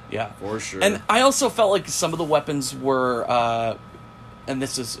sure. Yeah. For sure. And I also felt like some of the weapons were, and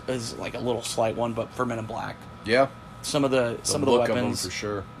this is like a little slight one, but for Men in Black. Yeah. Some of the weapons. Of them for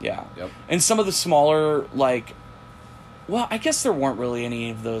sure. Yeah. Yep. And some of the smaller, like, well, I guess there weren't really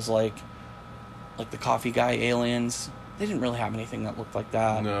any of those, like the coffee guy aliens. They didn't really have anything that looked like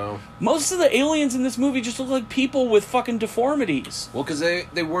that. No. Most of the aliens in this movie just look like people with fucking deformities. Well, because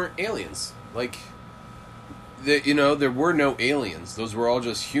they weren't aliens. Like, there were no aliens. Those were all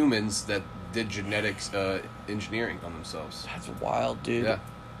just humans that did genetics engineering on themselves. That's wild, dude. Yeah.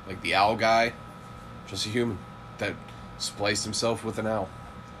 Like the owl guy, just a human that spliced himself with an owl.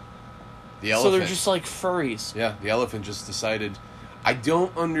 The elephant. So they're just like furries. Yeah, the elephant just decided. I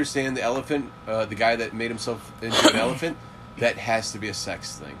don't understand the elephant, the guy that made himself into an elephant. That has to be a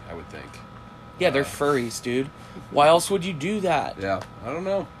sex thing, I would think. Yeah, they're furries, dude. Why else would you do that? Yeah, I don't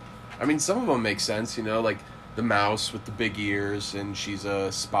know. I mean, some of them make sense, like the mouse with the big ears, and she's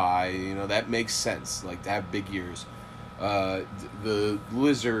a spy, that makes sense, like, to have big ears. The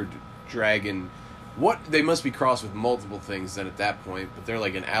lizard dragon, they must be crossed with multiple things then at that point, but they're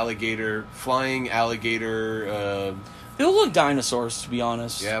like an alligator, flying alligator. They look like dinosaurs, to be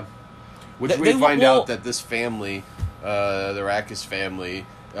honest. Yeah. Which we find out that this family, the Arrakis family,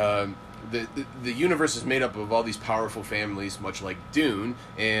 the universe is made up of all these powerful families, much like Dune,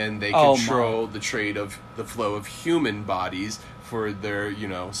 and they control the trade of the flow of human bodies for their,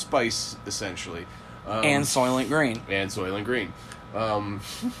 spice, essentially. And Soylent Green.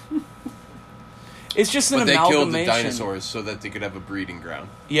 It's just an amalgamation. But they killed the dinosaurs so that they could have a breeding ground.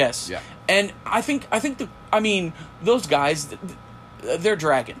 Yes. Yeah. And I think those guys, they're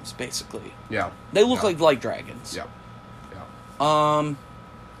dragons, basically. Yeah. They look like dragons. Yeah.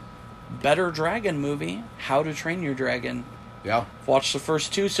 Better dragon movie, How to Train Your Dragon. Yeah. Watched the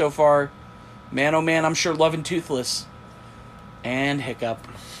first two so far. Man, oh man, I'm sure loving Toothless. And Hiccup.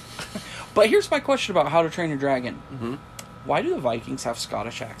 But here's my question about How to Train Your Dragon. Mm-hmm. Why do the Vikings have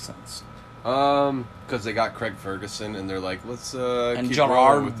Scottish accents? Because they got Craig Ferguson, and they're like, let's and keep John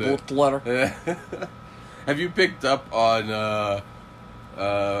rolling with it. Butler. Have you picked up on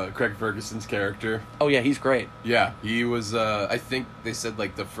Craig Ferguson's character? Oh yeah, he's great. Yeah, he was. I think they said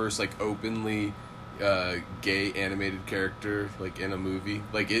like the first like openly gay animated character like in a movie.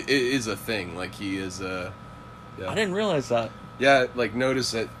 Like it is a thing. Like he is. Yeah. I didn't realize that. Yeah, like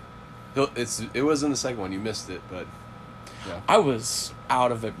notice it. It was in the second one. You missed it, but. Yeah. I was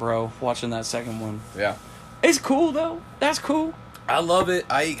out of it, bro, watching that second one. Yeah. It's cool, though. That's cool. I love it.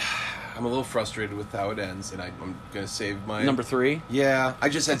 I'm a little frustrated with how it ends, and I'm going to save my... Number 3? Yeah. I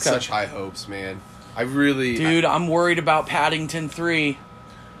just had such high hopes, man. I really... Dude, I'm worried about Paddington 3.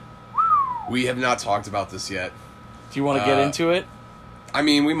 We have not talked about this yet. Do you want to get into it? I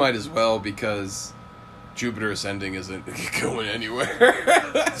mean, we might as well, because Jupiter Ascending isn't going anywhere.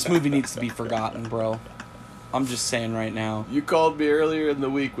 This movie needs to be forgotten, bro. I'm just saying right now. You called me earlier in the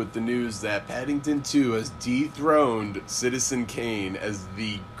week with the news that Paddington 2 has dethroned Citizen Kane as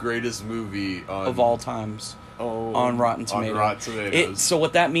the greatest movie of all times on Rotten Tomatoes. So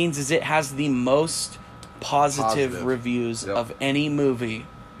what that means is it has the most positive reviews of any movie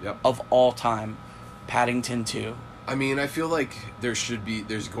of all time. Paddington 2. I mean, I feel like there's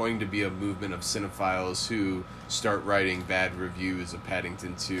going to be a movement of cinephiles who start writing bad reviews of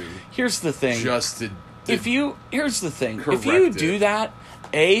Paddington 2. Here's the thing. Here's the thing. If you do that,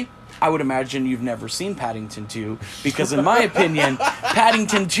 I would imagine you've never seen Paddington 2, because in my opinion,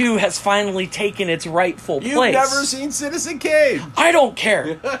 Paddington 2 has finally taken its rightful place. You've never seen Citizen Kane. I don't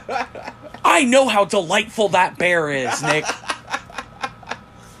care. I know how delightful that bear is, Nick.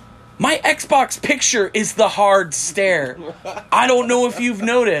 My Xbox picture is the hard stare. I don't know if you've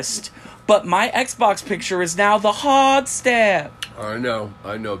noticed, but my Xbox picture is now the hard stare. I know.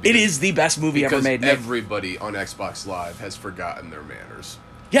 It is the best movie ever made. Because everybody on Xbox Live has forgotten their manners.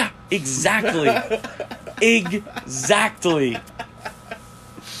 Yeah, exactly. Exactly.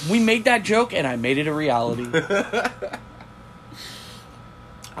 We made that joke, and I made it a reality.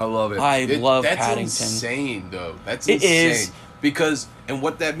 I love it. I love Paddington. That's insane, though. That's insane. Is. Because, and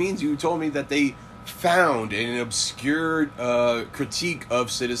what that means, you told me that they found an obscure critique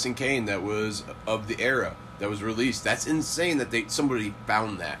of Citizen Kane that was of the era that was released. That's insane that somebody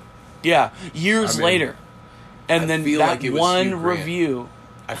found that. Yeah, years later. And then that one review.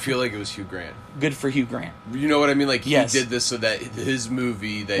 I feel like it was Hugh Grant. Good for Hugh Grant. You know what I mean? Like, he did this so that his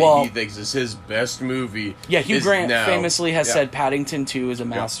movie that he thinks is his best movie. Yeah, Hugh Grant famously has said Paddington 2 is a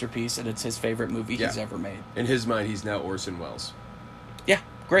masterpiece and it's his favorite movie he's ever made. In his mind, he's now Orson Welles. Yeah,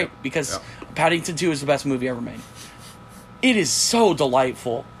 great, because Paddington 2 is the best movie ever made. It is so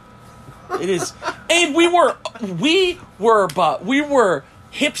delightful. It is. And we were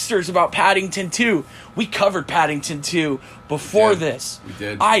hipsters about Paddington 2. We covered Paddington 2 before this. We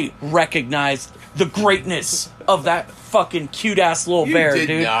did. I recognized the greatness of that fucking cute-ass little bear, dude. You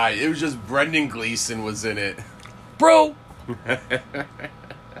did not. It was just Brendan Gleeson was in it. Bro.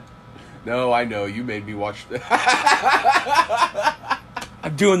 No, I know. You made me watch that.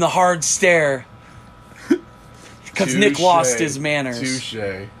 I'm doing the hard stare. Because Nick lost his manners.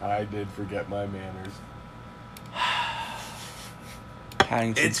 Touché. I did forget my manners.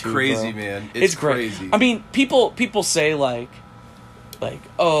 It's 2, crazy, bro. Man. It's crazy. I mean, people say like,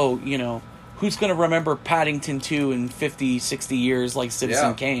 oh, you know, who's going to remember Paddington 2 in 50, 60 years like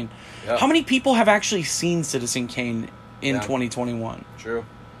Citizen Kane? Yep. How many people have actually seen Citizen Kane in 2021? True.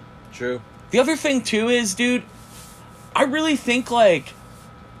 The other thing, too, is, dude, I really think, like,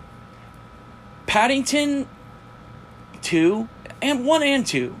 Paddington 2, and 1 and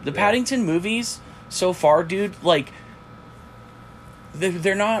 2, the Paddington movies so far, dude, like,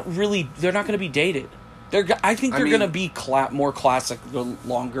 they're not going to be dated. I think they're going to be more classic the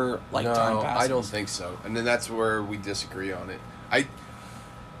longer time passes. I don't think so. And then that's where we disagree on it.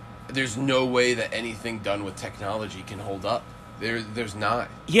 There's no way that anything done with technology can hold up. There's not.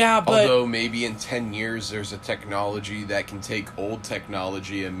 Yeah, but... Although maybe in 10 years there's a technology that can take old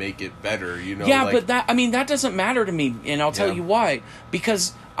technology and make it better, you know? Yeah, but that doesn't matter to me, and I'll tell you why.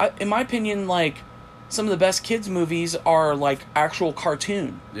 Because, in my opinion, like, some of the best kids' movies are, like, actual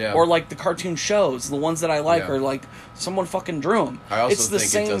cartoon. Yeah. Or, like, the cartoon shows. The ones that I like are, like, someone fucking drew them. I also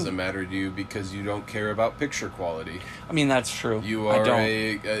think it doesn't matter to you because you don't care about picture quality. I mean, that's true. You are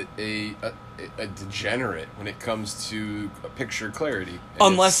a degenerate when it comes to picture clarity.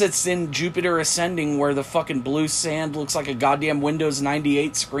 Unless it's in Jupiter Ascending where the fucking blue sand looks like a goddamn Windows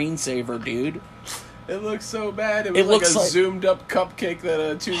 98 screensaver, dude. It looks so bad. It looks like a zoomed-up cupcake that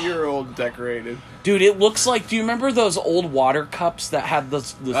a 2-year-old decorated. Dude, it looks like... Do you remember those old water cups that had the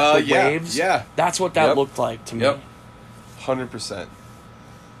waves? Yeah. That's what that looked like to me. Yep. 100%.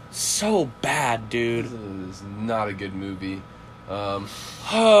 So bad, dude. This is not a good movie. Well,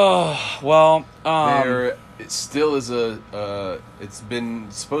 it still is it's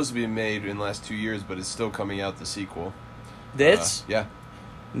been supposed to be made in the last 2 years, but it's still coming out, the sequel. This? Yeah.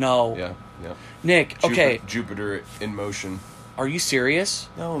 No. Yeah. Nick, okay. Jupiter in Motion. Are you serious?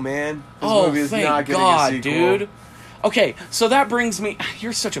 No, man. This movie is not getting a sequel. Dude. Okay, so that brings me...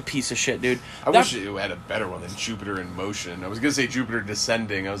 You're such a piece of shit, dude. I wish it had a better one than Jupiter in Motion. I was going to say Jupiter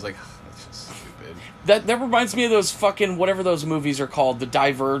Descending. I was like, that's just stupid. That reminds me of those fucking... Whatever those movies are called. The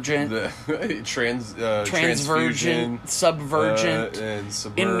Divergent. The Transvergent. Subvergent. And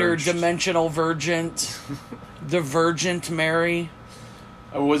Subverged. Interdimensional Vergent. The Virgent Mary.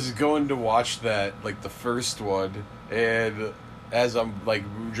 I was going to watch that, like, the first one, and as I'm, like,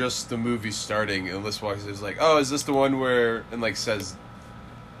 just the movie starting, and Alyssa walks in, it's like, oh, is this the one where, and, like, says,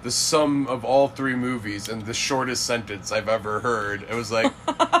 the sum of all 3 movies, and the shortest sentence I've ever heard. It was like,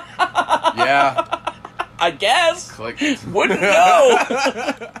 yeah. I guess. Click. Wouldn't know.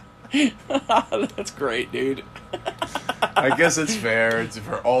 That's great, dude. I guess it's fair. It's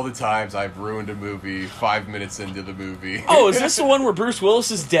for all the times I've ruined a movie 5 minutes into the movie. Oh, is this the one where Bruce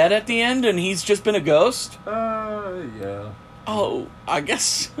Willis is dead at the end and he's just been a ghost? Yeah. Oh, I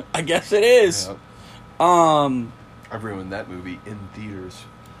guess it is. Yep. I ruined that movie in theaters.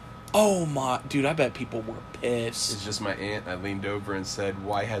 Oh my, dude, I bet people were pissed. It's just my aunt. I leaned over and said,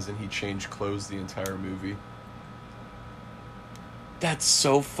 "Why hasn't he changed clothes the entire movie?" That's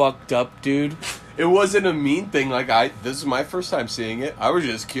so fucked up, dude. It wasn't a mean thing. Like, this is my first time seeing it. I was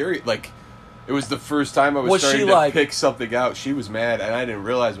just curious. Like, it was the first time I was starting to pick something out. She was mad, and I didn't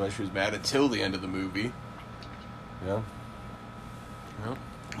realize why she was mad until the end of the movie. Yeah.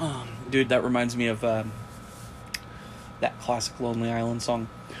 Yeah. Dude, that reminds me of that classic Lonely Island song.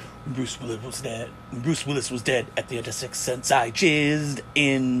 Bruce Willis was dead at the end of Sixth Sense. I jizzed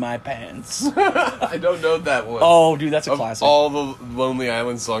in my pants. I don't know that one. Oh, dude, that's a classic. All the Lonely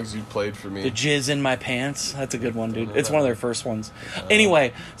Island songs you played for me. The jizz in my pants. That's a good one, dude. It's one of their first ones.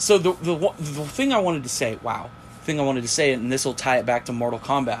 Anyway, so the thing I wanted to say, and this will tie it back to Mortal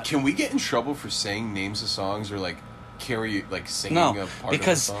Kombat. Can we get in trouble for saying names of songs or singing a part of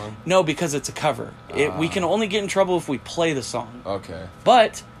the song? No, because it's a cover. We can only get in trouble if we play the song. Okay.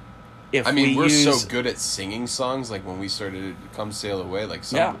 But we're so good at singing songs. Like when we started "Come Sail Away,"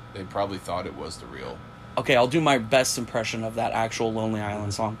 they probably thought it was the real. Okay, I'll do my best impression of that actual Lonely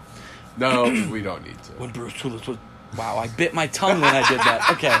Island song. No, we don't need to. When Bruce Willis was... Wow, I bit my tongue when I did that.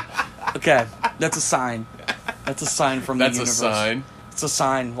 Okay, that's a sign. That's a sign from the universe. That's a sign. It's a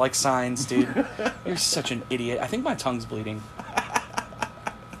sign, like signs, dude. You're such an idiot. I think my tongue's bleeding.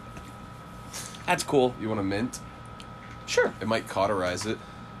 That's cool. You want a mint? Sure. It might cauterize it.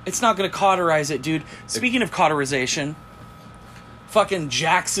 It's not going to cauterize it, dude. Speaking of cauterization, fucking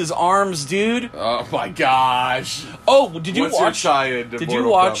Jax's arms, dude. Oh my gosh. Oh, did you What's watch? Your tie-in to did Mortal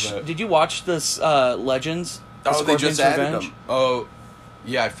you watch? Kombat? Did you watch this Legends? They just added them. Oh,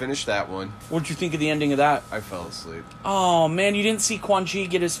 yeah, I finished that one. What'd you think of the ending of that? I fell asleep. Oh man, you didn't see Quan Chi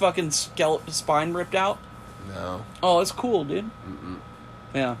get his fucking spine ripped out? No. Oh, it's cool, dude. Mm-mm.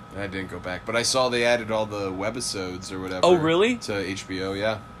 Yeah. I didn't go back, but I saw they added all the webisodes or whatever. Oh, really? To HBO,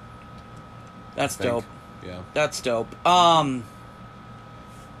 yeah. That's dope. Yeah. That's dope. What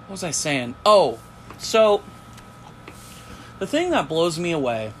was I saying? Oh, so the thing that blows me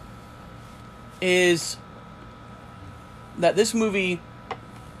away is that this movie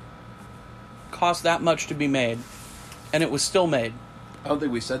cost that much to be made, and it was still made. I don't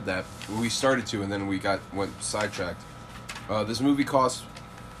think we said that. We started to, and then we went sidetracked. This movie cost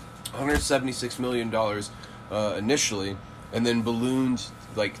 $176 million initially, and then ballooned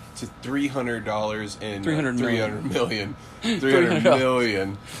to $300 in $300 million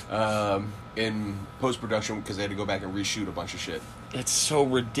in post-production because they had to go back and reshoot a bunch of shit. It's so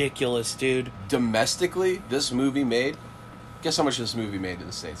ridiculous, dude. Domestically, this movie made... Guess how much this movie made in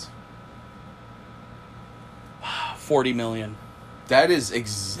the States? $40 million. That is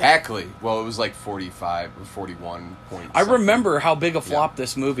exactly... Well, it was like 45 or 41 points. I remember how big a flop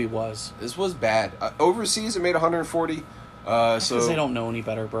this movie was. This was bad. Overseas, it made 140. Because they don't know any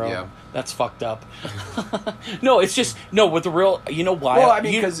better, bro. Yeah. That's fucked up. No, it's just... No, with the real... You know why? Well, I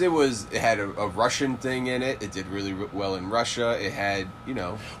mean, because it had a Russian thing in it. It did really well in Russia. It had,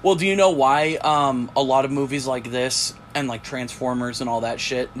 Well, do you know why a lot of movies like this and like Transformers and all that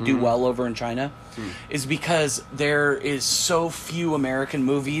shit do well over in China? Is because there is so few American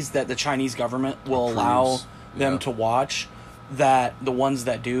movies that the Chinese government will allow them to watch, that the ones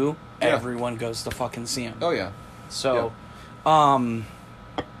that do, everyone goes to fucking see them. Oh, yeah. So... But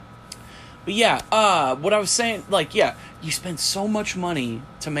yeah, what I was saying, you spend so much money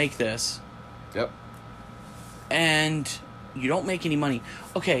to make this. Yep. And you don't make any money.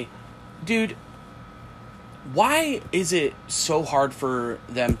 Okay, dude, why is it so hard for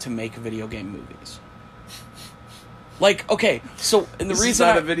them to make video game movies? Okay, so and the this reason is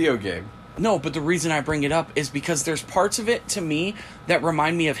not a video game. No, but the reason I bring it up is because there's parts of it to me that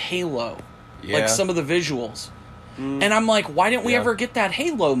remind me of Halo. Yeah. Like some of the visuals. And I'm like, why didn't we ever get that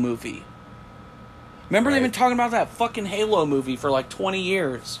Halo movie? Remember they've been talking about that fucking Halo movie for 20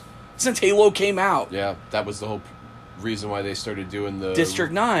 years. Since Halo came out. Yeah, that was the whole reason why they started doing the...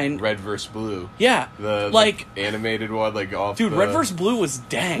 District 9. Red vs. Blue. Yeah. The animated one, off Dude, Red vs. Blue was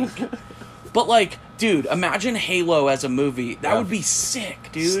dank. But, dude, imagine Halo as a movie. That would be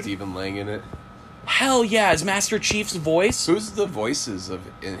sick, dude. Stephen Lang in it. Hell yeah, as Master Chief's voice. Who's the voices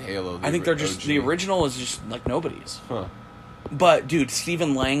in Halo? I think they're just... The original is just, nobody's. Huh. But, dude,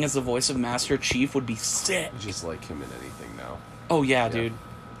 Stephen Lang as the voice of Master Chief would be sick. I just like him in anything now. Oh, yeah, dude.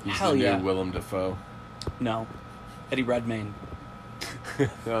 He's Hell the new yeah. Willem Dafoe. No. Eddie Redmayne.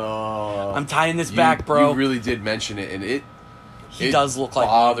 Oh, I'm tying this back, bro. You really did mention it, and it does look like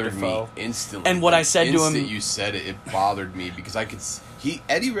bothered me instantly. And what I said to him, you said it bothered me because I could.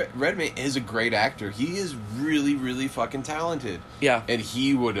 Eddie Redmayne is a great actor. He is really, really fucking talented. Yeah, and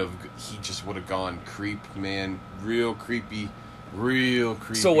he just would have gone creep, man, real creepy.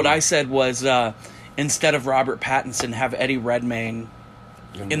 So what I said was, instead of Robert Pattinson, have Eddie Redmayne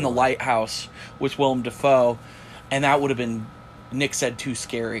in The Lighthouse with Willem Dafoe, and that would have been, Nick said, too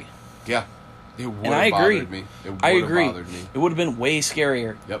scary. Yeah. It would have bothered me. I agree. It would have been way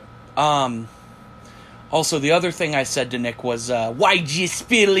scarier. Yep. Also, the other thing I said to Nick was, why'd you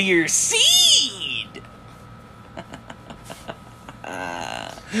spill your seed?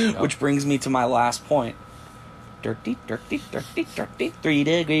 Which brings me to my last point. Dirty, dirty, dirty, dirty. 3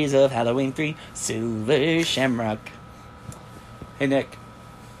 degrees of Halloween 3. Silver Shamrock. Hey, Nick.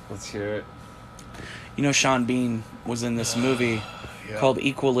 Let's hear it. You know Sean Bean was in this movie called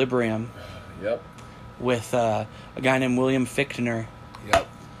Equilibrium. Yep. With a guy named William Fichtner. Yep.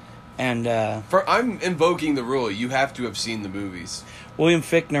 And I'm invoking the rule. You have to have seen the movies. William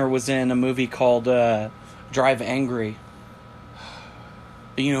Fichtner was in a movie called Drive Angry.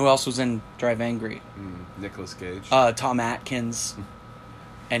 You know who else was in Drive Angry? Nicolas Cage. Tom Atkins.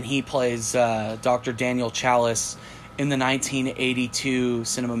 And he plays Dr. Daniel Chalice in the 1982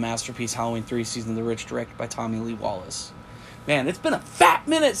 cinema masterpiece Halloween 3 Season of the Rich, directed by Tommy Lee Wallace. Man, it's been a fat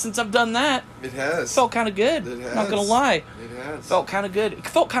minute since I've done that. It has. Felt kind of good. It has. Not gonna lie. It has. Felt kind of good. It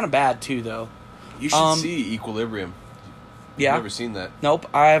felt kind of bad too, though. You should see Equilibrium. Yeah. You've never seen that? Nope.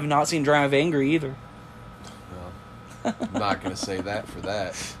 I have not seen Drive Angry either. No. I'm not gonna say that for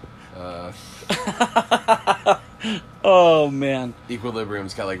that. Oh man.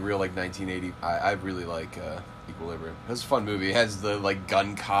 Equilibrium's got like real 1980. I really like Equilibrium. It's a fun movie. It has the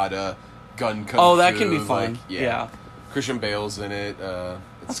gun kata, gun kung Oh, that fu, can be fun. Yeah. Christian Bale's in it.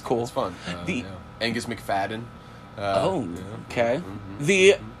 That's cool. It's fun. Angus McFadden. Okay.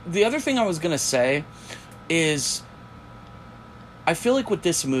 The other thing I was gonna say is, I feel like with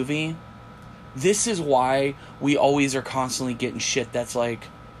this movie, this is why we always are constantly getting shit that's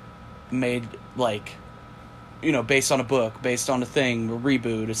made based on a book, based on a thing, a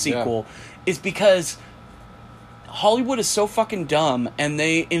reboot, a sequel. It's because Hollywood is so fucking dumb, and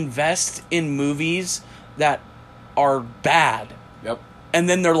they invest in movies that are bad. Yep. And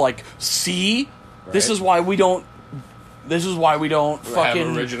then they're like, see? Right. This is why we don't fucking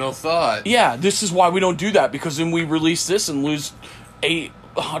have original thought. Yeah, this is why we don't do that, because then we release this and lose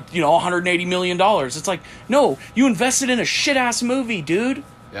 $180 million. It's like, no, you invested in a shit ass movie, dude.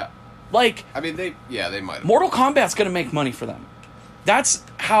 Yeah. They might have. Mortal Kombat's gonna make money for them. That's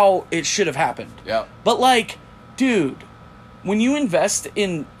how it should have happened. Yeah. But dude, when you invest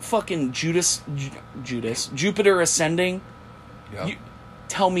in fucking Jupiter Ascending,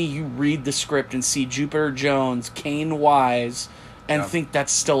 tell me you read the script and see Jupiter Jones, Kane Wise, and think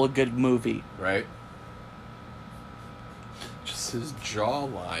that's still a good movie. Right. Just his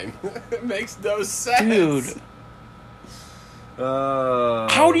jawline. It makes no sense. Dude.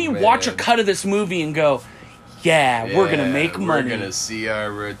 How do you watch a cut of this movie and go, we're going to make money. We're going to see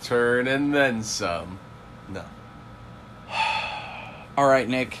our return and then some. No. All right,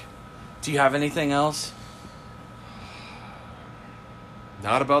 Nick. Do you have anything else?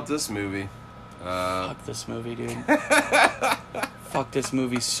 Not about this movie. Fuck this movie, dude. Fuck this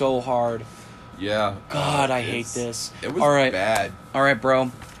movie so hard. Yeah. God, I hate this. It was bad. All right,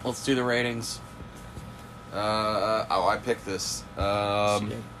 bro. Let's do the ratings. I picked this.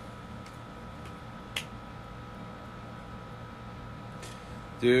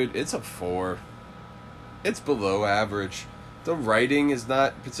 Dude, it's a 4. It's below average. The writing is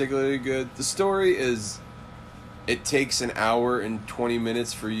not particularly good. The story is... It takes an hour and 20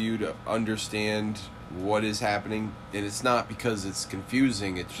 minutes for you to understand what is happening. And it's not because it's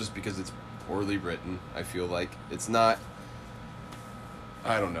confusing. It's just because it's poorly written, I feel like. It's not...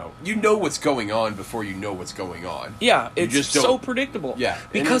 I don't know. You know what's going on before you know what's going on. Yeah, it's just so predictable. Yeah.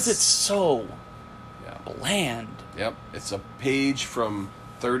 Because it's so bland. Yep. It's a page from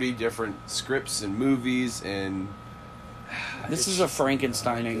 30 different scripts and movies, and... This is a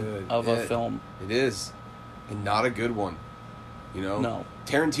Frankensteining of a film. It is. And not a good one. No.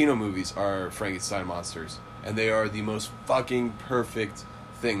 Tarantino movies are Frankenstein monsters. And they are the most fucking perfect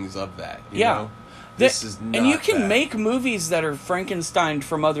things of that. You know? This is not and you can that. make movies that are Frankenstein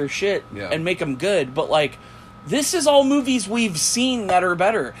from other shit and make them good, but this is all movies we've seen that are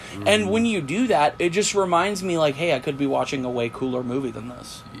better. Mm-hmm. And when you do that, it just reminds me hey, I could be watching a way cooler movie than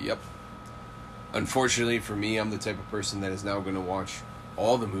this. Yep. Unfortunately for me, I'm the type of person that is now going to watch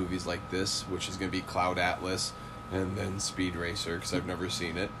all the movies like this, which is going to be Cloud Atlas and then Speed Racer, because I've never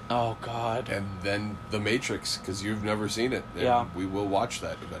seen it. Oh, God. And then The Matrix, because you've never seen it. And yeah. we will watch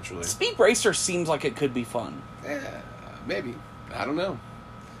that eventually. Speed Racer seems like it could be fun. Yeah, maybe. I don't know.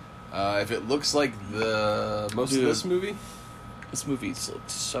 If it looks like most of this movie. This movie's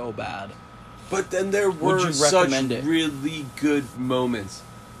looked so bad. But then there were such really good moments.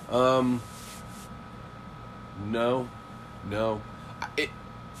 No.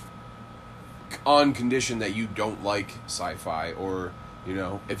 On condition that you don't like sci-fi, or,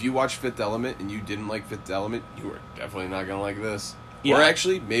 if you watch Fifth Element and you didn't like Fifth Element, you are definitely not going to like this. Yeah. Or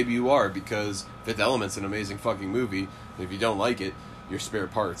actually, maybe you are, because Fifth Element's an amazing fucking movie. And if you don't like it, you're spare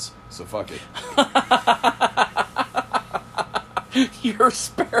parts. So fuck it. You're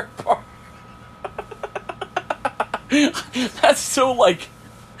spare part. That's so, like...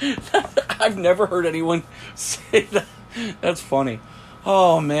 I've never heard anyone say that. That's funny.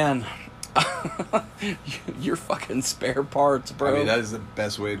 Oh, man. You're fucking spare parts, bro. I mean, that is the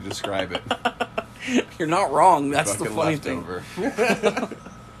best way to describe it. You're not wrong. That's the funny leftover thing.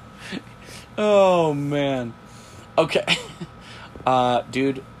 Oh, man. Okay.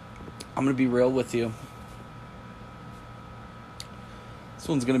 Dude, I'm going to be real with you. This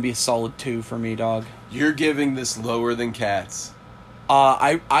one's going to be a solid 2 for me, dog. You're giving this lower than Cats.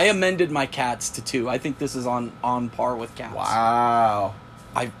 I amended my Cats to 2. I think this is on par with Cats. Wow.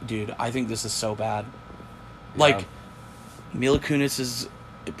 I think this is so bad. Yeah. Like, Mila Kunis'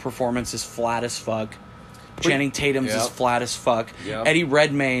 performance is flat as fuck. Channing Tatum's is flat as fuck. Yep. Eddie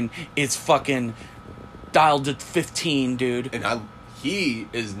Redmayne is fucking dialed to 15, dude. And he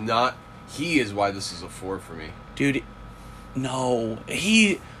is why this is a 4 for me. Dude, no.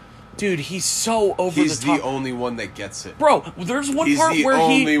 He's so over the top. He's the only one that gets it. Bro, there's one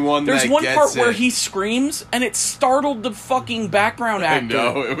part where he screams and it startled the fucking background actor.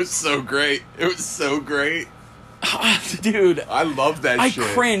 I know, it was so great. Dude. I love that shit.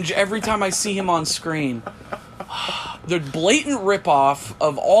 I cringe every time I see him on screen. The blatant ripoff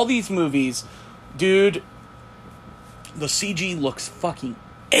of all these movies. Dude, the CG looks fucking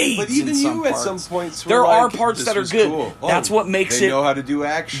AIDS. But even you at some points there are parts that are good. Cool. That's what makes they know how to do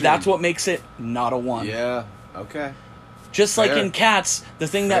action. That's what makes it not a 1. Yeah. Okay. Just like in Cats, the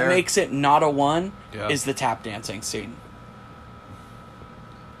thing that makes it not a 1 is the tap dancing scene.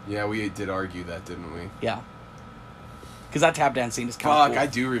 Yeah, we did argue that, didn't we? Yeah. Because that tap dance scene is kind of cool. I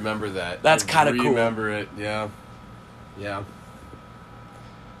do remember that. That's kind of cool. I remember it, yeah. Yeah.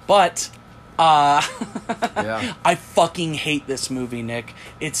 But... yeah. I fucking hate this movie, Nick.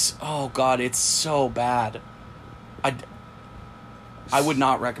 It's so bad. I would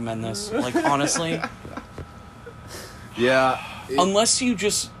not recommend this. Like, honestly. Yeah. Unless you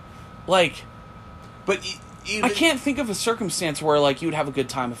just, like... But I can't think of a circumstance where, like, you would have a good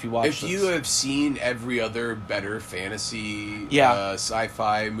time if you watched this. If you have seen every other better fantasy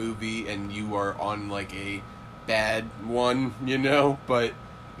sci-fi movie and you are on, like, a bad one, but...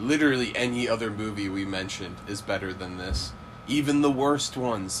 Literally any other movie we mentioned is better than this. Even the worst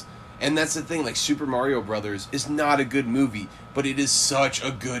ones. And that's the thing, like, Super Mario Brothers is not a good movie, but it is such a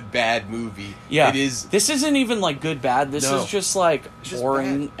good bad movie. Yeah. It is. This isn't even, like, good bad. This is just, like,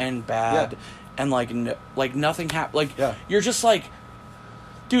 boring bad. And bad. Yeah. And, like, nothing happened. Like, you're just like,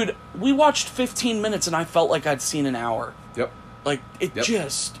 dude, we watched 15 minutes and I felt like I'd seen an hour. Yep. Like, it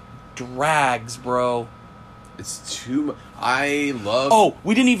just drags, bro. It's too much. Oh,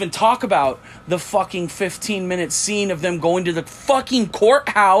 we didn't even talk about the fucking 15-minute scene of them going to the fucking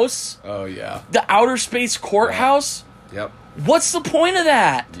courthouse. Oh, yeah. The outer space courthouse. Yep. What's the point of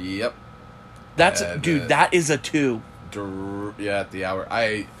that? Yep. That is a 2. At the hour.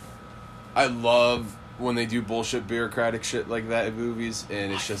 I love when they do bullshit bureaucratic shit like that in movies,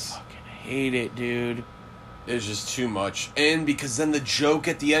 and it's just... I fucking hate it, dude. It's just too much. And because then the joke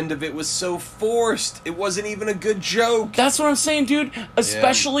at the end of it was so forced. It wasn't even a good joke. That's what I'm saying, dude.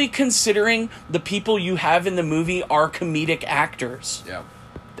 Especially considering the people you have in the movie are comedic actors. Yeah.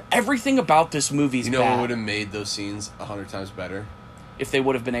 Everything about this movie's bad. What would have made those scenes 100 times better? If they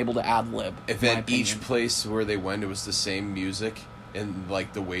would have been able to ad-lib. If at each place where they went, it was the same music. In,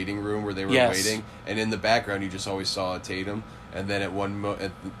 like, the waiting room where they were waiting. And in the background, you just always saw Tatum. And then at one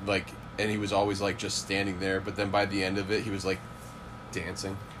and he was always, like, just standing there. But then by the end of it, he was, like,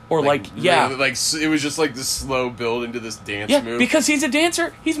 dancing. Or, really, like, it was just, like, this slow build into this dance move. Yeah, because he's a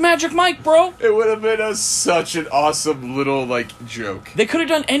dancer. He's Magic Mike, bro. It would have been such an awesome little, like, joke. They could have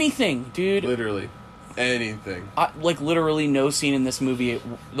done anything, dude. Literally. Anything. Literally no scene in this movie.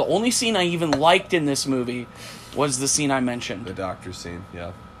 The only scene I even liked in this movie was the scene I mentioned. The doctor scene,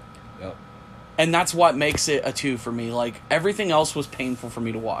 yeah. Yep. And that's what makes it a 2 for me. Like, everything else was painful for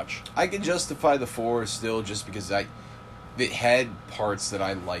me to watch. I can justify the 4 still just because it had parts that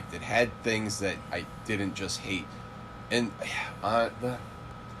I liked. It had things that I didn't just hate. And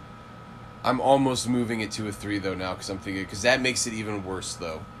I'm almost moving it to a 3 though now because I'm thinking, because that makes it even worse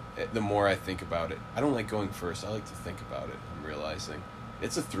though. The more I think about it, I don't like going first. I like to think about it. I'm realizing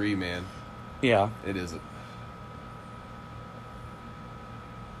it's a 3, man. Yeah, it is.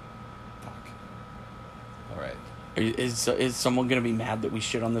 All right. Is someone gonna be mad that we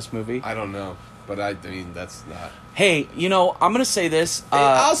shit on this movie? I don't know, but I mean that's not. Hey, I'm gonna say this.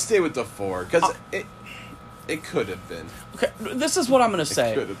 I'll stay with the 4 because it could have been. Okay, this is what I'm gonna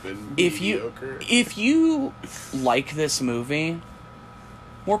say. It could have been mediocre. If you like this movie,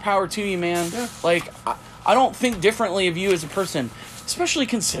 more power to you, man. Yeah. Like, I don't think differently of you as a person, especially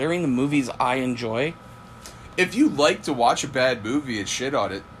considering the movies I enjoy. If you like to watch a bad movie and shit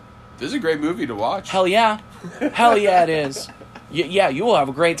on it, this is a great movie to watch. Hell yeah. Hell yeah, it is. Yeah, you will have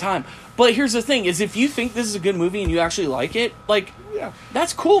a great time. But here's the thing, is if you think this is a good movie and you actually like it, like, yeah,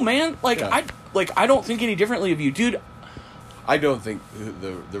 that's cool, man. Like, yeah. I don't think any differently of you, dude. I don't think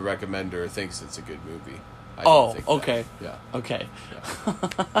the recommender thinks it's a good movie. Okay. Yeah. Okay.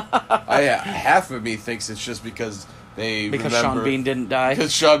 Yeah. Half of me thinks it's just because Sean Bean didn't die.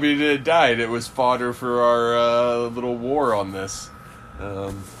 Because Sean Bean didn't die, and it was fodder for our little war on this.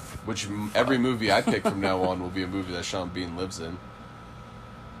 Which every movie I pick from now on will be a movie that Sean Bean lives in.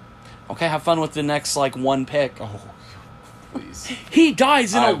 Okay, have fun with the next, one pick. Oh, please. He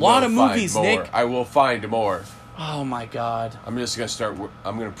dies in a lot of movies, Nick. I will find more. Oh, my God. I'm just going to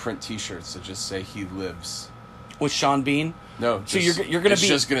I'm going to print t-shirts that just say he lives. With Sean Bean? No. So you're going to be... It's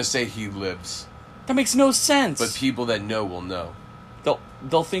just going to say he lives. That makes no sense. But people that know will know.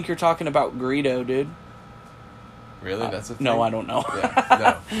 They'll think you're talking about Greedo, dude. Really? That's a thing? No, I don't know.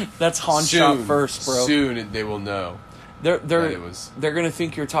 Yeah, no. That's Han shot first, bro. Soon they will know. They're gonna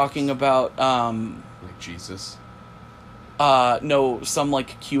think you're talking about like Jesus. No, some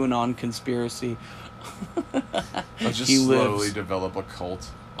QAnon conspiracy. I'll just slowly develop a cult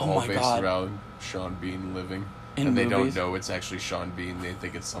all based around Sean Bean living. And they don't know it's actually Sean Bean. They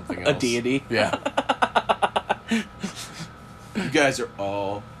think it's something else. A deity. Yeah. You guys are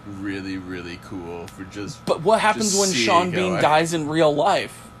all really, really cool for just... But what happens when Sean Bean dies in real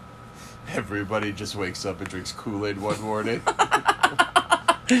life? Everybody just wakes up and drinks Kool-Aid one morning.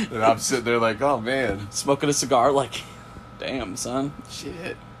 And I'm sitting there like, oh, man. Smoking a cigar like, damn, son.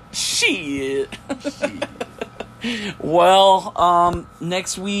 Shit. Well,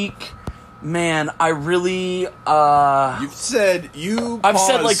 next week... Man, I really, I've said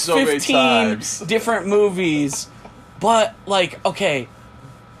so 15 different movies, but, okay.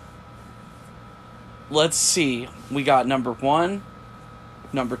 Let's see. We got number 1,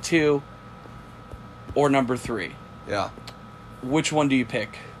 number 2, or number 3. Yeah. Which one do you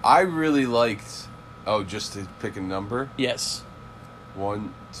pick? I really liked... Oh, just to pick a number? Yes.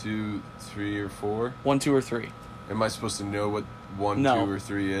 1, 2, 3, or 4? 1, 2, or 3. Am I supposed to know what 1, 2, or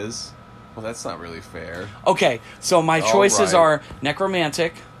 3 is? Well, that's not really fair. Okay, so my choices are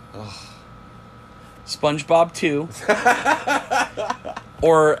Necromantic, SpongeBob 2,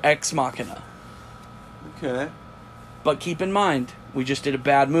 or Ex Machina. Okay. But keep in mind, we just did a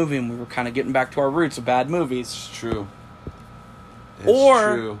bad movie, and we were kind of getting back to our roots of bad movies. It's true.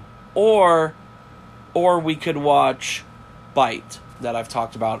 Or we could watch Bite, that I've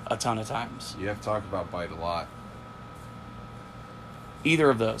talked about a ton of times. You have talked about Bite a lot. Either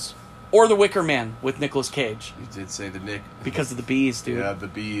of those. Or The Wicker Man with Nicolas Cage. You did say the Nick. Because of the bees, dude. Yeah, the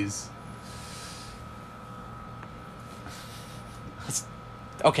bees.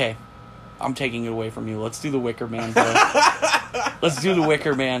 Okay. I'm taking it away from you. Let's do The Wicker Man, bro. Let's do The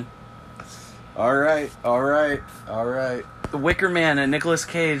Wicker Man. All right. The Wicker Man and Nicolas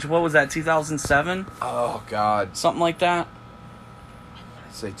Cage. What was that, 2007? Oh, God. Something like that?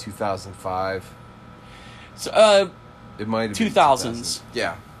 I'd say 2005. So, it might have 2000s.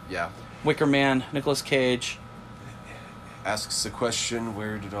 Yeah. Wicker Man, Nicolas Cage. Asks the question,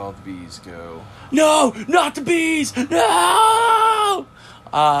 where did all the bees go? No! Not the bees! No!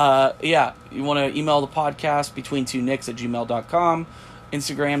 Yeah. You want to email the podcast between2nicks@gmail.com.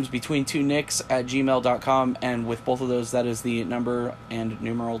 Instagram's between2nicks@gmail.com. And with both of those, that is the number and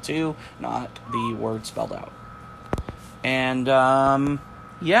numeral 2, not the word spelled out. And,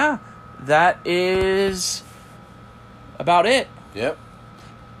 yeah. That is about it. Yep.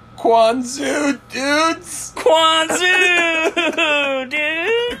 Kwanzaa, dudes! Kwanzaa, dude!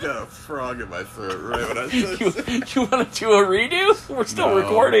 I got a frog in my throat right when I said You want to do a redo? We're still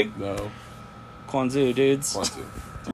recording. No. Kwanzaa, dudes. Kwanzaa.